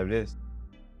people can have this.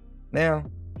 Now,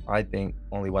 I think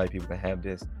only white people can have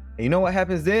this. And you know what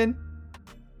happens then?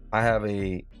 I have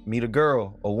meet a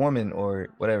girl, a woman, or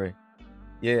whatever.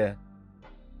 Yeah.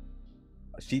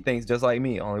 She thinks just like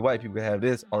me. Only white people can have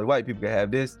this. Only white people can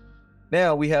have this.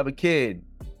 Now we have a kid.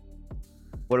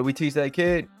 What do we teach that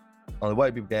kid? Only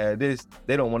white people can have this.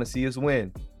 They don't want to see us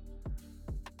win.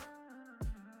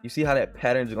 You see how that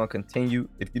pattern is going to continue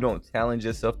if you don't challenge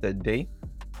yourself that day?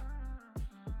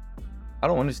 I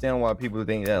don't understand why people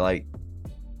think that, like,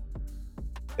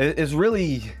 it's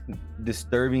really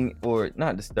disturbing, or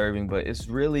not disturbing, but it's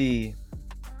really,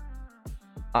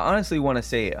 I honestly want to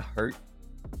say it hurt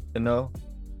to know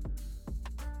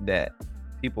that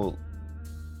people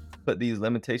put these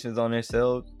limitations on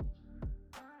themselves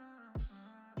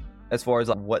as far as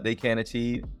like what they can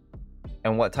achieve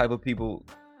and what type of people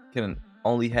can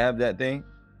only have that thing.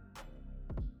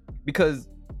 Because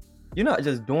you're not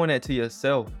just doing that to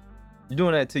yourself, you're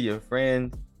doing that to your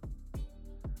friends,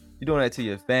 you're doing that to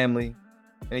your family,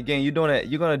 and again, you're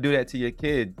gonna do that to your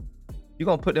kids. You're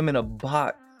gonna put them in a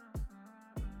box.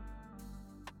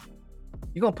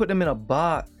 You're gonna put them in a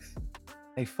box,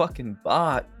 a fucking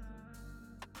box,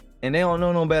 and they don't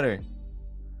know no better.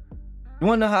 You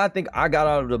wanna know how I think I got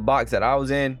out of the box that I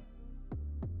was in?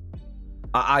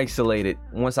 I isolated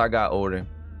once I got older.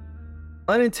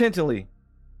 Unintentionally,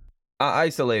 I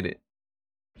isolated.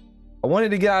 I wanted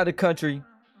to get out of the country.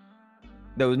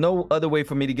 There was no other way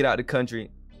for me to get out of the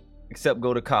country except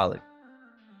go to college.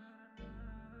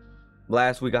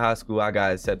 Last week of high school, I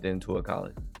got accepted into a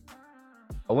college.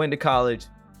 I went to college.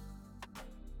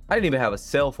 I didn't even have a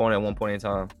cell phone at one point in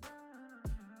time.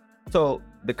 So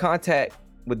the contact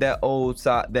with that old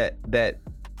side, that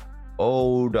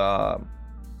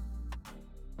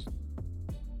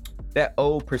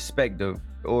old perspective,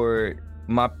 or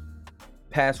my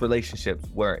past relationships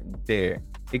weren't there.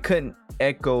 It couldn't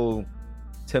echo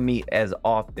to me as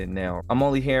often now. I'm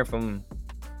only hearing from,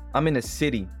 I'm in the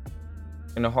city,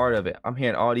 in the heart of it. I'm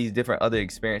hearing all these different other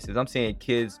experiences. I'm seeing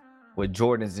kids with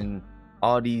Jordans and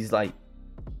all these like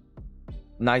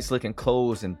nice looking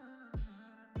clothes, and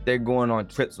they're going on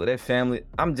trips with their family.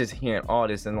 I'm just hearing all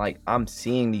this, and like I'm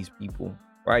seeing these people,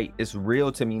 right? It's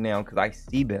real to me now because I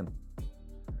see them.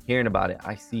 Hearing about it,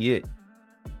 I see it.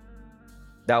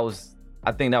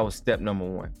 I think that was step number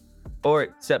 1. Or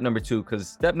step number 2, because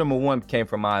step number 1 came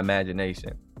from my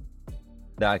imagination.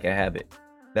 That I can have it,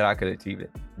 that I could achieve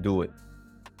it, do it.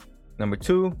 Number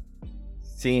 2,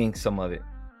 seeing some of it.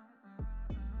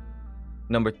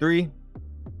 Number 3,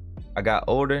 I got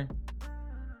older.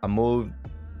 I moved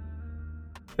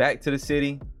back to the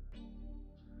city,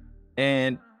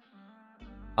 and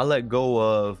I let go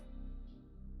of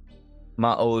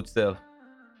my old self.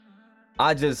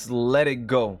 I just let it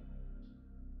go.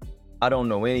 I don't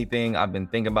know anything. I've been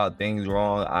thinking about things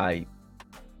wrong.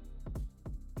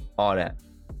 All that.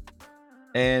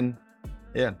 And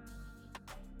yeah,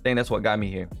 I think that's what got me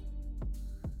here.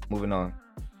 Moving on.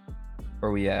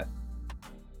 Where we at?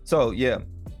 So yeah,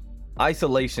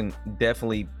 isolation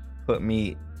definitely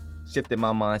shifted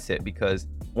my mindset, because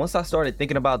once I started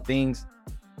thinking about things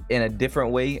in a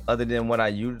different way other than what I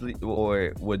usually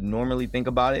or would normally think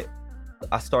about it,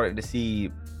 I started to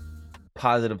see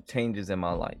positive changes in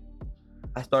my life.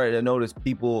 I started to notice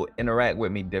people interact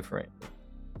with me different.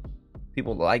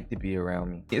 People like to be around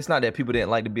me. It's not that people didn't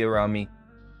like to be around me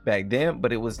back then,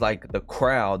 but it was like the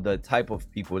crowd, the type of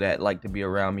people that like to be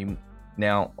around me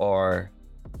now are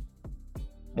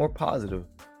more positive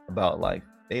about life.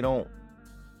 They don't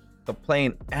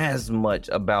complain as much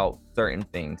about certain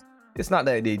things. It's not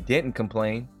that they didn't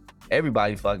complain.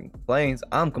 Everybody fucking complains.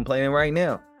 I'm complaining right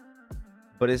now.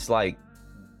 But it's like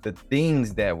the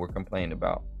things that we're complaining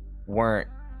about weren't,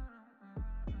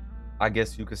 I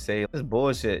guess you could say, it's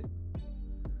bullshit.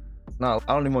 It's not,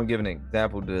 I don't even want to give an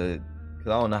example because I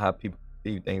don't know how people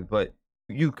see things, but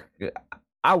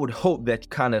I would hope that you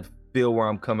kind of feel where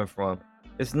I'm coming from.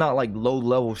 It's not like low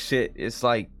level shit. It's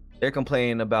like they're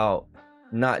complaining about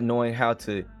not knowing how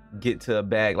to get to a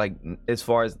bag, like as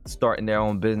far as starting their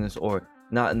own business, or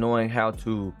not knowing how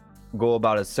to go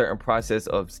about a certain process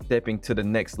of stepping to the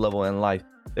next level in life.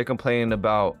 They're complaining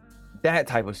about that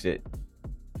type of shit.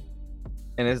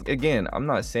 And it's, again, I'm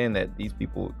not saying that these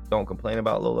people don't complain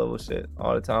about low level shit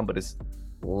all the time, but it's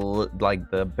like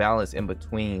the balance in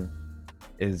between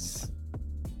is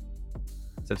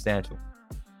substantial.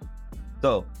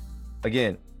 So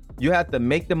again, you have to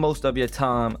make the most of your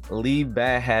time, leave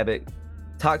bad habits,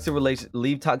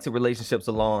 leave toxic relationships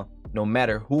alone, no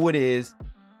matter who it is,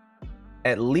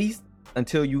 at least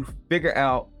until you figure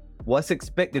out what's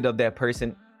expected of that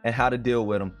person and how to deal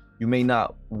with them. You may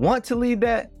not want to leave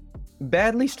that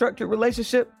badly structured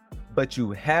relationship, but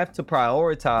you have to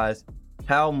prioritize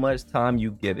how much time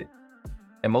you give it.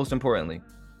 And most importantly,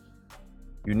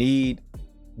 you need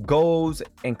goals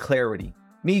and clarity.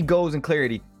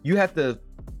 You have to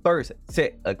first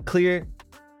set clear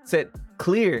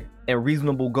and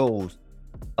reasonable goals,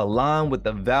 align with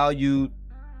the values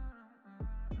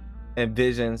and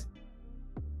visions.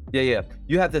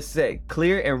 You have to set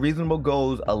clear and reasonable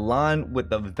goals aligned with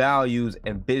the values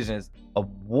and visions of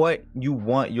what you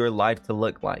want your life to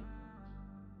look like.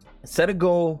 Set a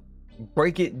goal,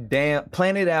 break it down,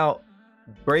 plan it out,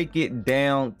 break it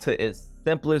down to its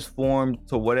simplest form,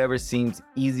 to whatever seems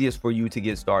easiest for you to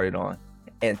get started on,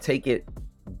 and take it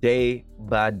day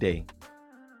by day.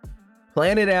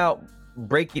 Plan it out,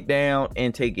 break it down,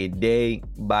 and take it day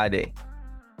by day.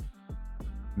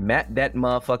 Map that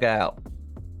motherfucker out.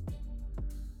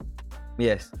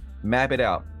 Yes, map it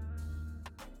out.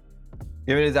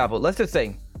 Give me an example. Let's just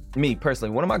say, me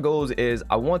personally, one of my goals is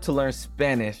I want to learn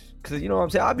Spanish. Because you know what I'm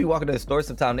saying? I'll be walking to the store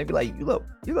sometime, they be like, you look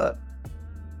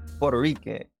Puerto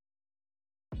Rican.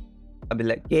 I'll be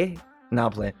like, yeah. Nah,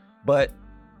 I'm playing. But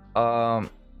I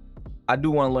do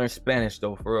want to learn Spanish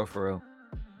though, for real.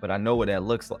 But I know what that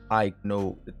looks like. I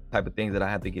know the type of things that I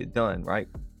have to get done, right?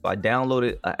 So I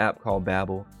downloaded an app called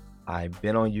Babbel. I've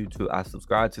been on YouTube. I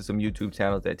subscribed to some YouTube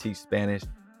channels that teach Spanish.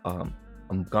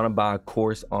 I'm gonna buy a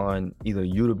course on either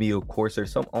Udemy or Coursera,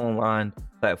 some online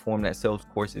platform that sells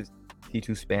courses, teach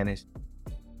you Spanish.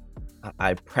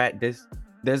 I practice.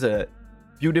 There's a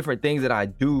few different things that I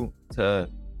do to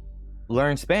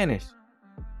learn Spanish.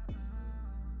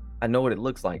 I know what it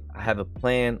looks like. I have a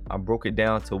plan. I broke it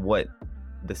down to what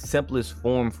the simplest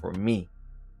form for me.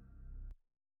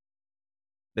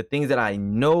 The things that I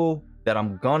know that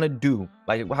I'm gonna do,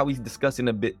 like how we discussed in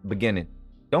the beginning.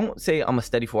 Don't say I'm gonna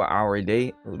study for an hour a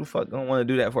day. Who the fuck don't want to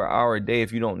do that for an hour a day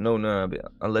if you don't know none of it?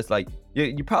 Unless like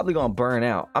you're probably gonna burn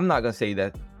out. I'm not gonna say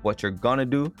that's what you're gonna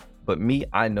do, but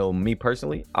I know me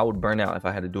personally, I would burn out if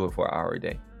I had to do it for an hour a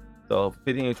day. So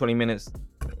 15 or 20 minutes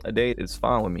a day is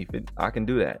fine with me. I can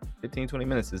do that. 15, 20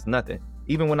 minutes is nothing.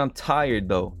 Even when I'm tired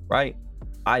though, right?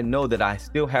 I know that I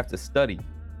still have to study,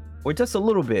 or just a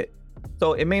little bit.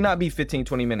 So it may not be 15,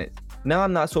 20 minutes. Now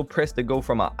I'm not so pressed to go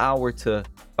from an hour to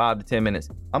 5 to 10 minutes.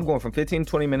 I'm going from 15,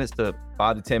 20 minutes to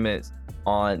 5 to 10 minutes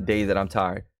on days that I'm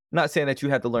tired. I'm not saying that you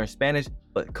have to learn Spanish,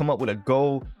 but come up with a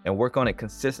goal and work on it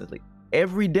consistently.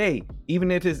 Every day, even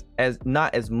if it's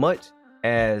not as much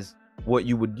as what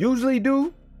you would usually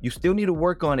do, you still need to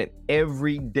work on it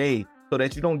every day so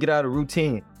that you don't get out of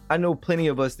routine. I know plenty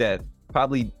of us that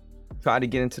probably try to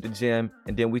get into the gym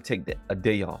and then we take a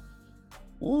day off.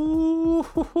 Ooh,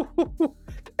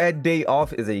 that day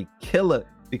off is a killer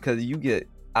because you get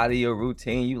out of your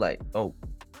routine. You like, oh,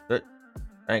 I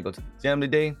ain't go to the gym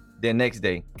today. Then next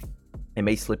day, it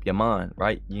may slip your mind,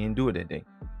 right? You didn't do it that day.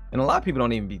 And a lot of people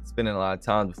don't even be spending a lot of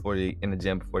time in the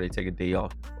gym before they take a day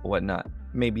off or whatnot.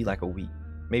 Maybe like a week,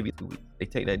 maybe 2 weeks. They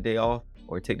take that day off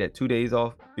or take that 2 days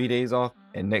off, 3 days off,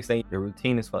 and next thing your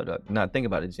routine is fucked up. You're not thinking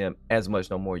about the gym as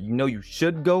much no more. You know you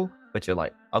should go, but you're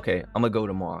like, okay, I'm gonna go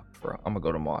tomorrow, bro. I'm gonna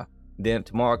go tomorrow. Then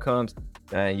tomorrow comes,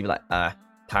 and you're like,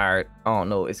 tired. I don't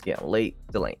know. It's getting late.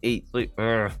 Still ain't ate. Sleep.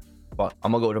 But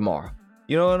I'm gonna go tomorrow.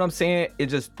 You know what I'm saying? It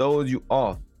just throws you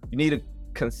off. You need to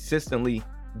consistently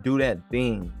do that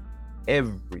thing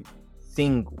every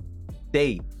single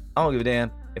day. I don't give a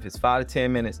damn if it's 5 to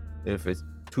 10 minutes, if it's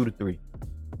 2 to 3.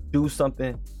 Do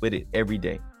something with it every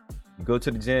day. You go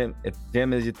to the gym. If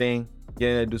gym is your thing, get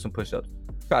in there, do some push-ups.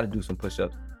 Try to do some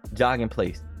push-ups. Jog in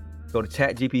place. Go to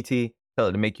ChatGPT. Tell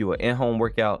it to make you an in-home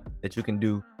workout that you can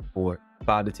do for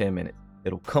 5 to 10 minutes.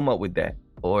 It'll come up with that.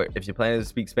 Or if you're planning to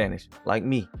speak Spanish, like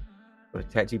me, go to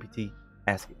ChatGPT,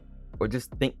 ask it. Or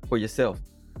just think for yourself.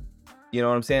 You know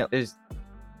what I'm saying? There's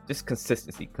just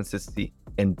consistency,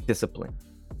 and discipline.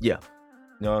 Yeah.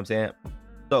 You know what I'm saying?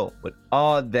 So, with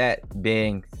all that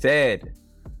being said,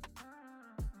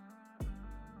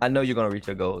 I know you're going to reach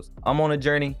your goals. I'm on a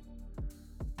journey.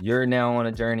 You're now on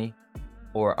a journey.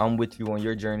 Or I'm with you on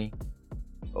your journey.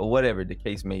 Or whatever the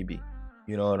case may be.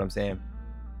 You know what I'm saying?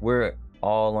 We're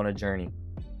all on a journey.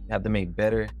 You have to make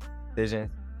better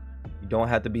decisions. You don't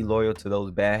have to be loyal to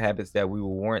those bad habits that we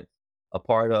weren't a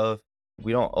part of.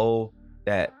 We don't owe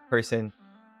that person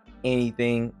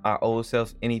anything, our old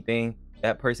selves anything.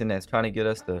 That person that's trying to get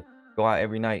us to go out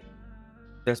every night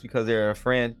just because they're a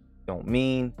friend don't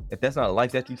mean, if that's not a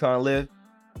life that you're trying to live,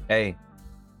 hey,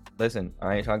 listen,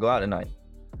 I ain't trying to go out tonight.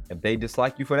 If they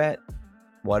dislike you for that,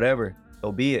 whatever,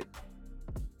 so be it.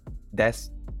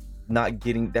 That's not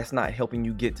helping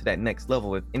you get to that next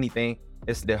level. If anything,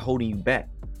 they're holding you back.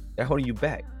 They're holding you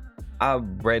back. I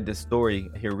read this story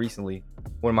here recently.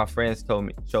 One of my friends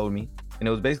showed me, and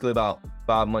it was basically about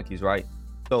 5 monkeys, right?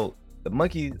 So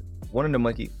one of the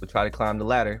monkeys would try to climb the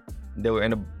ladder. They were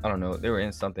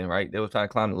in something, right? They were trying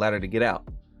to climb the ladder to get out.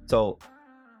 So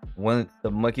once the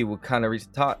monkey would kind of reach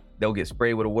the top, they'll get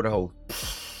sprayed with a water hose.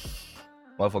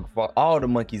 Motherfucker fall. All the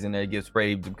monkeys in there get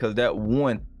sprayed because that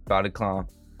one tried to climb.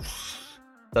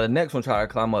 So the next one tried to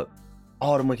climb up.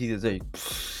 All the monkeys is there.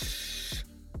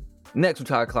 Next one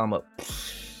tried to climb up.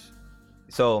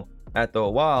 So after a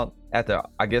while, after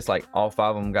I guess like all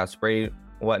 5 of them got sprayed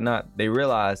and whatnot, they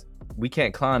realized we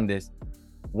can't climb this.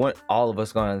 All of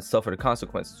us gonna suffer the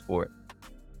consequences for it.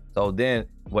 So then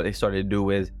what they started to do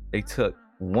is they took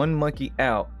one monkey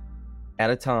out at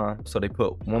a time. So they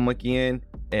put one monkey in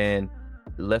and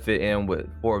left it in with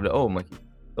 4 of the old monkeys.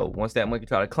 So once that monkey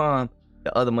tried to climb,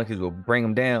 the other monkeys will bring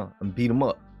him down and beat him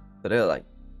up. So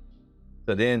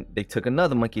then they took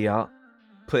another monkey out,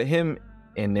 put him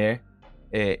in there.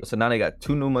 So now they got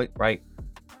 2 new monkeys, right?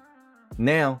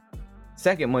 Now, the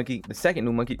second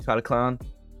new monkey tried to climb.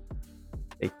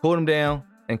 They pulled him down,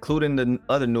 including the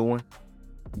other new one,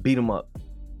 beat him up.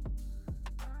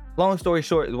 Long story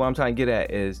short, is what I'm trying to get at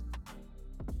is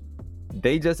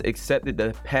they just accepted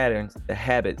the patterns, the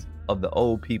habits of the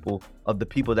old people, of the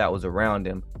people that was around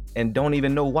them, and don't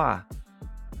even know why.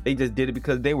 They just did it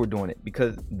because they were doing it,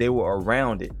 because they were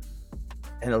around it.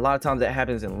 And a lot of times that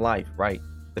happens in life, right?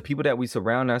 The people that we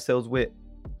surround ourselves with,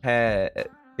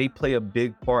 they play a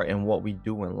big part in what we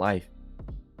do in life.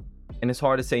 And it's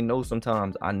hard to say no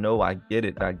sometimes. I know, I get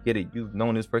it. You've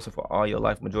known this person for all your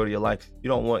life, majority of your life. You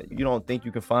don't think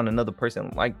you can find another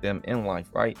person like them in life,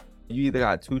 right? You either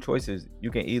got 2 choices.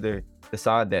 You can either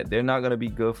decide that they're not going to be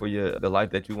good for the life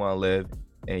that you want to live,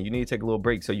 and you need to take a little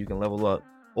break so you can level up,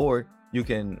 or you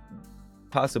can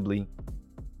possibly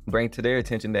bring to their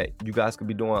attention that you guys could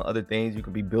be doing other things, you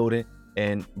could be building,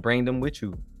 and bring them with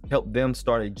you. Help them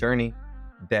start a journey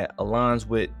that aligns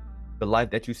with the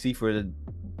life that you see for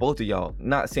both of y'all.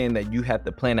 Not saying that you have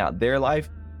to plan out their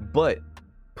life, but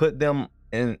put them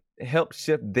and help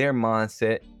shift their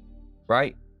mindset,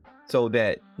 right? So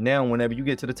that now whenever you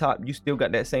get to the top, you still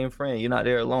got that same friend. You're not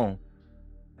there alone.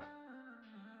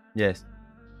 Yes.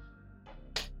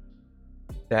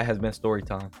 That has been story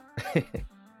time.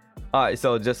 All right,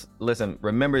 so just listen,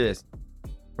 remember this.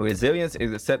 Resilience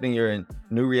is accepting your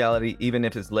new reality, even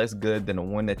if it's less good than the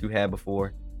one that you had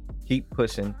before. Keep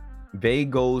pushing.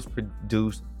 Vague goals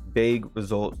produce vague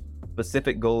results.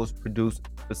 Specific goals produce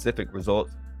specific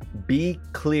results. Be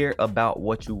clear about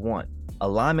what you want.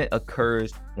 Alignment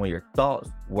occurs when your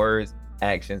thoughts, words,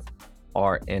 actions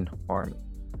are in harmony.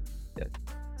 Yes.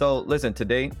 So listen,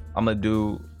 today I'm gonna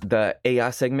do the AI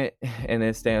segment, and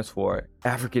it stands for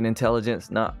African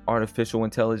intelligence, not artificial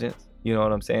intelligence. You know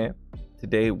what I'm saying?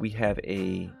 Today we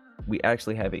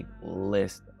actually have a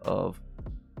list of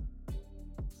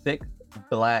 6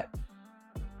 Black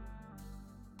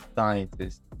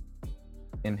scientists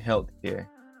in healthcare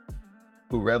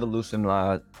who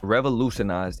revolutionized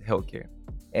healthcare.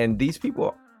 And these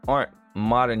people aren't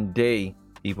modern day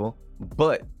people,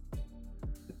 but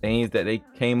the things that they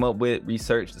came up with,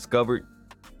 researched, discovered,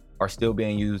 are still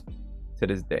being used to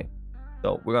this day.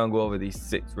 So we're gonna go over these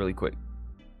 6 really quick.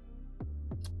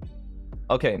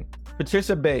 Okay,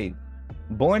 Patricia Bade,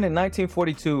 born in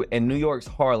 1942 in New York's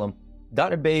Harlem,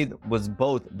 Dr. Bade was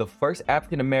both the first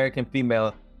African-American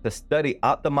female to study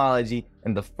ophthalmology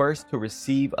and the first to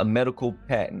receive a medical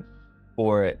patent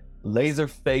for a laser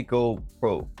phaco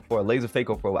probe.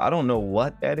 I don't know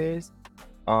what that is.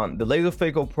 The laser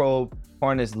phaco probe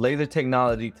harnessed laser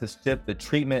technology to shift the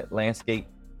treatment landscape.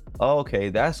 Okay,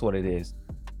 that's what it is.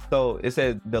 So it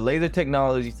says the laser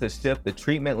technology to shift the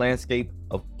treatment landscape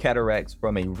of cataracts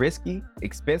from a risky,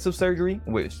 expensive surgery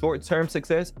with short-term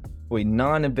success to a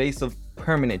non-invasive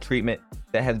permanent treatment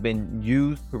that has been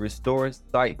used to restore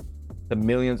sight to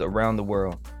millions around the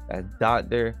world. as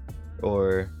Dr.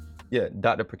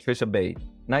 Dr. Patricia Bay,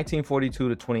 1942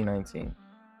 to 2019.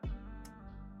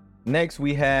 Next,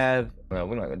 we have, no,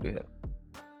 we're not going to do his.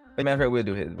 Matter of fact, we'll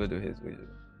do his.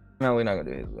 No, we're not going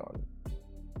to do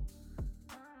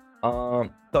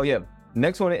his.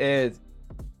 Next one is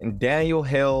Daniel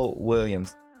Hale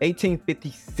Williams,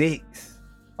 1856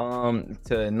 to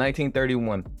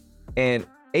 1931. In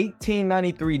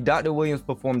 1893, Dr. Williams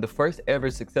performed the first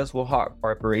ever successful heart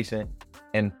operation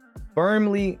and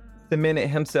firmly cemented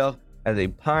himself as a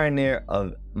pioneer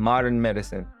of modern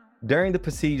medicine. During the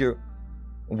procedure,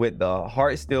 with the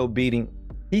heart still beating,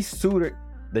 he sutured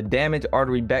the damaged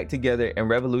artery back together and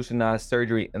revolutionized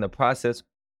surgery in the process.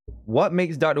 What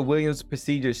makes Dr. Williams'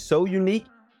 procedure so unique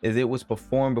is it was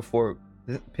performed before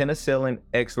penicillin,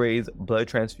 x-rays, blood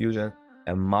transfusion,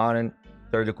 and modern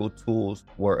surgical tools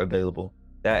were available.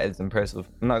 That is impressive.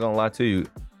 I'm not gonna lie to you.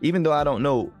 Even though I don't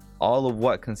know all of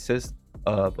what consists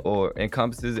of or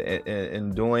encompasses in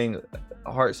doing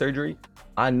heart surgery,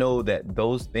 I know that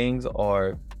those things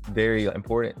are very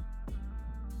important.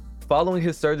 Following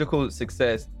his surgical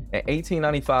success, in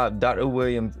 1895, Dr.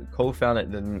 Williams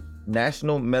co-founded the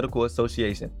National Medical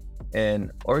Association,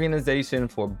 an organization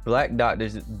for black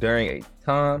doctors during a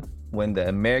time when the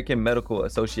American Medical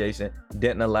Association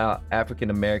didn't allow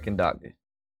African American doctors.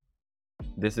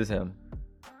 This is him.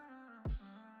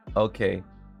 Okay,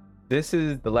 this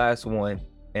is the last one,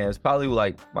 and it's probably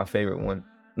like my favorite one.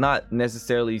 Not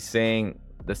necessarily saying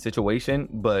the situation,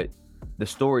 but the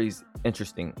story's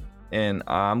interesting. And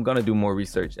I'm gonna do more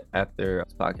research after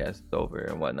this podcast is over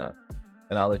and whatnot,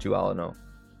 and I'll let you all know.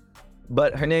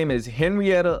 But her name is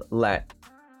Henrietta Lack,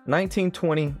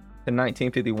 1920 to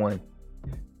 1951,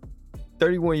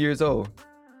 31 years old.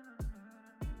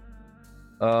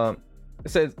 It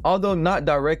says, although not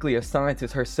directly a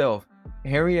scientist herself,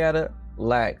 Henrietta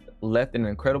Lack left an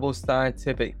incredible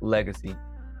scientific legacy.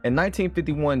 In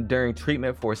 1951, during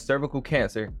treatment for cervical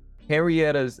cancer,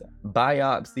 Henrietta's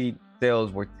biopsied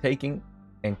cells were taken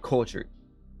and cultured.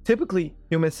 Typically,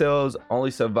 human cells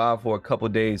only survive for a couple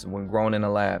days when grown in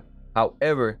a lab.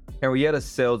 However, Henrietta's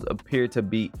cells appeared to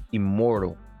be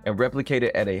immortal and replicated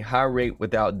at a high rate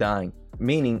without dying,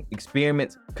 meaning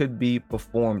experiments could be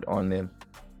performed on them.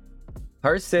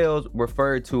 Her cells,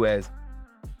 referred to as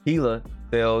HeLa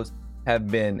cells, have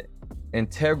been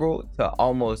integral to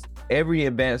almost every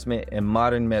advancement in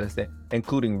modern medicine,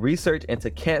 including research into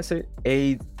cancer,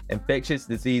 AIDS, infectious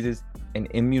diseases, and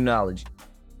immunology.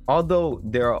 Although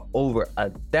there are over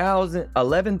 11,000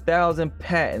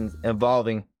 patents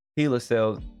involving HeLa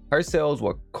cells, her cells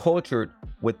were cultured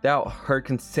without her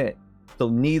consent, so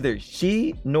neither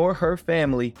she nor her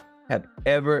family have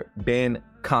ever been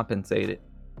compensated.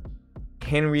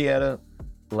 Henrietta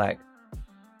Lack.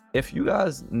 If you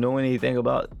guys know anything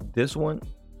about this one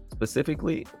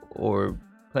specifically or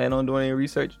plan on doing any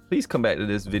research, please come back to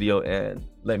this video and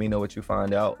let me know what you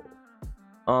find out.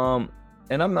 And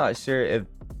I'm not sure if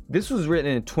this was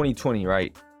written in 2020,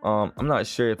 right? I'm not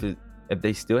sure if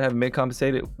they still haven't been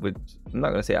compensated, which I'm not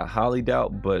gonna say I highly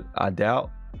doubt, but I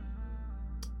doubt.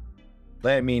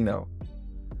 Let me know.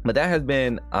 But that has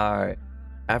been our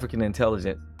African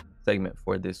intelligence segment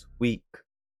for this week.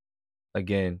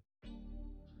 Again,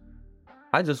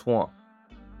 I just want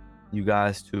you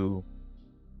guys to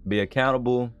be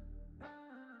accountable,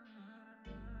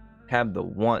 have the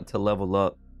want to level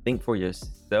up, think for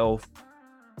yourself.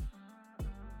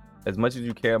 As much as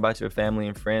you care about your family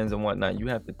and friends and whatnot, you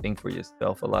have to think for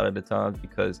yourself a lot of the times,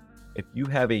 because if you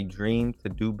have a dream to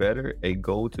do better, a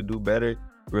goal to do better,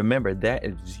 remember that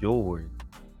is yours.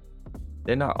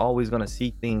 They're not always going to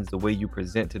see things the way you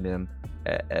present to them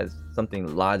as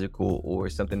something logical or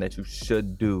something that you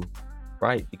should do,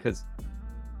 right? Because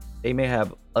they may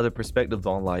have other perspectives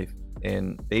on life,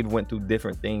 and they've went through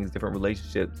different things, different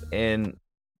relationships, and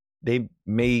they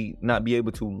may not be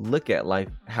able to look at life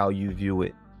how you view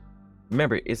it.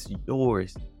 Remember, it's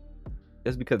yours.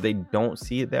 Just because they don't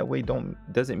see it that way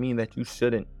doesn't mean that you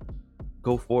shouldn't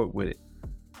go forward with it.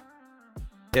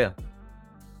 Yeah.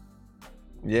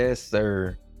 Yes,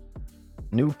 sir.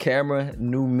 New camera,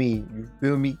 new me. You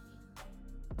feel me?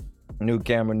 New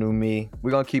camera, new me. We're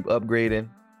gonna keep upgrading.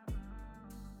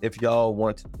 If y'all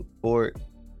want to support,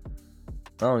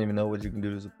 I don't even know what you can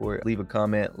do to support. Leave a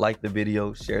comment, like the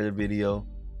video, share the video,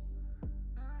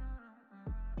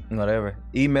 whatever.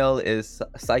 Email is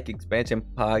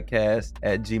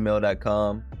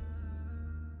psychexpansionpodcast@gmail.com.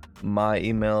 My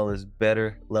email is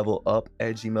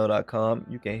betterlevelup@gmail.com.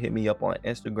 You can hit me up on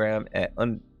Instagram at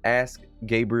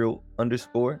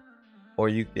askgabriel_, or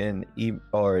you can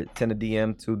send a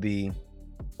DM to the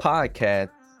podcast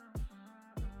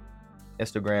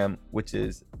Instagram, which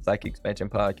is Psychic Expansion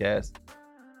Podcast.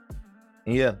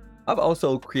 And yeah, I've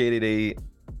also created a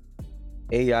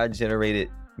AI generated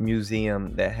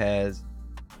museum that has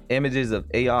images of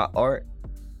AI art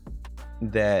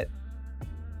that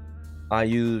I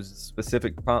use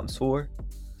specific prompts for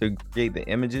to create the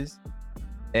images.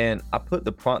 And I put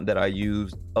the prompt that I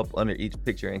used up under each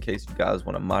picture in case you guys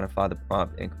want to modify the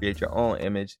prompt and create your own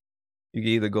image. You can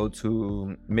either go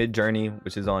to Midjourney,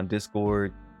 which is on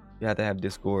Discord. You have to have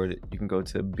Discord. You can go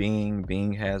to Bing.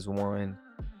 Bing has one.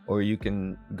 Or you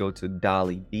can go to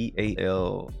Dolly,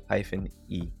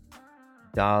 DAL-E,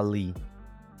 Dolly,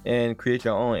 and create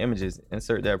your own images.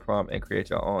 Insert that prompt and create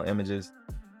your own images.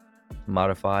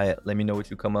 Modify it. Let me know what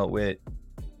you come up with.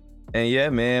 And yeah,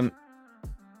 man,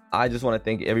 I just want to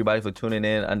thank everybody for tuning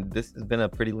in. And this has been a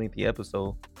pretty lengthy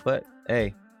episode, but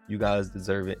hey, you guys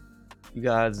deserve it. You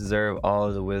guys deserve all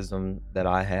of the wisdom that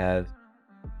I have.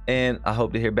 And I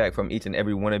hope to hear back from each and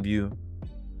every one of you.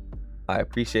 I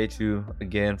appreciate you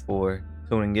again for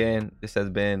tuning in. This has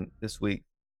been this week's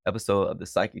episode of the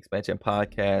Psychic Expansion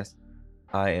Podcast.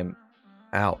 I am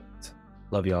out.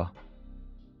 Love y'all.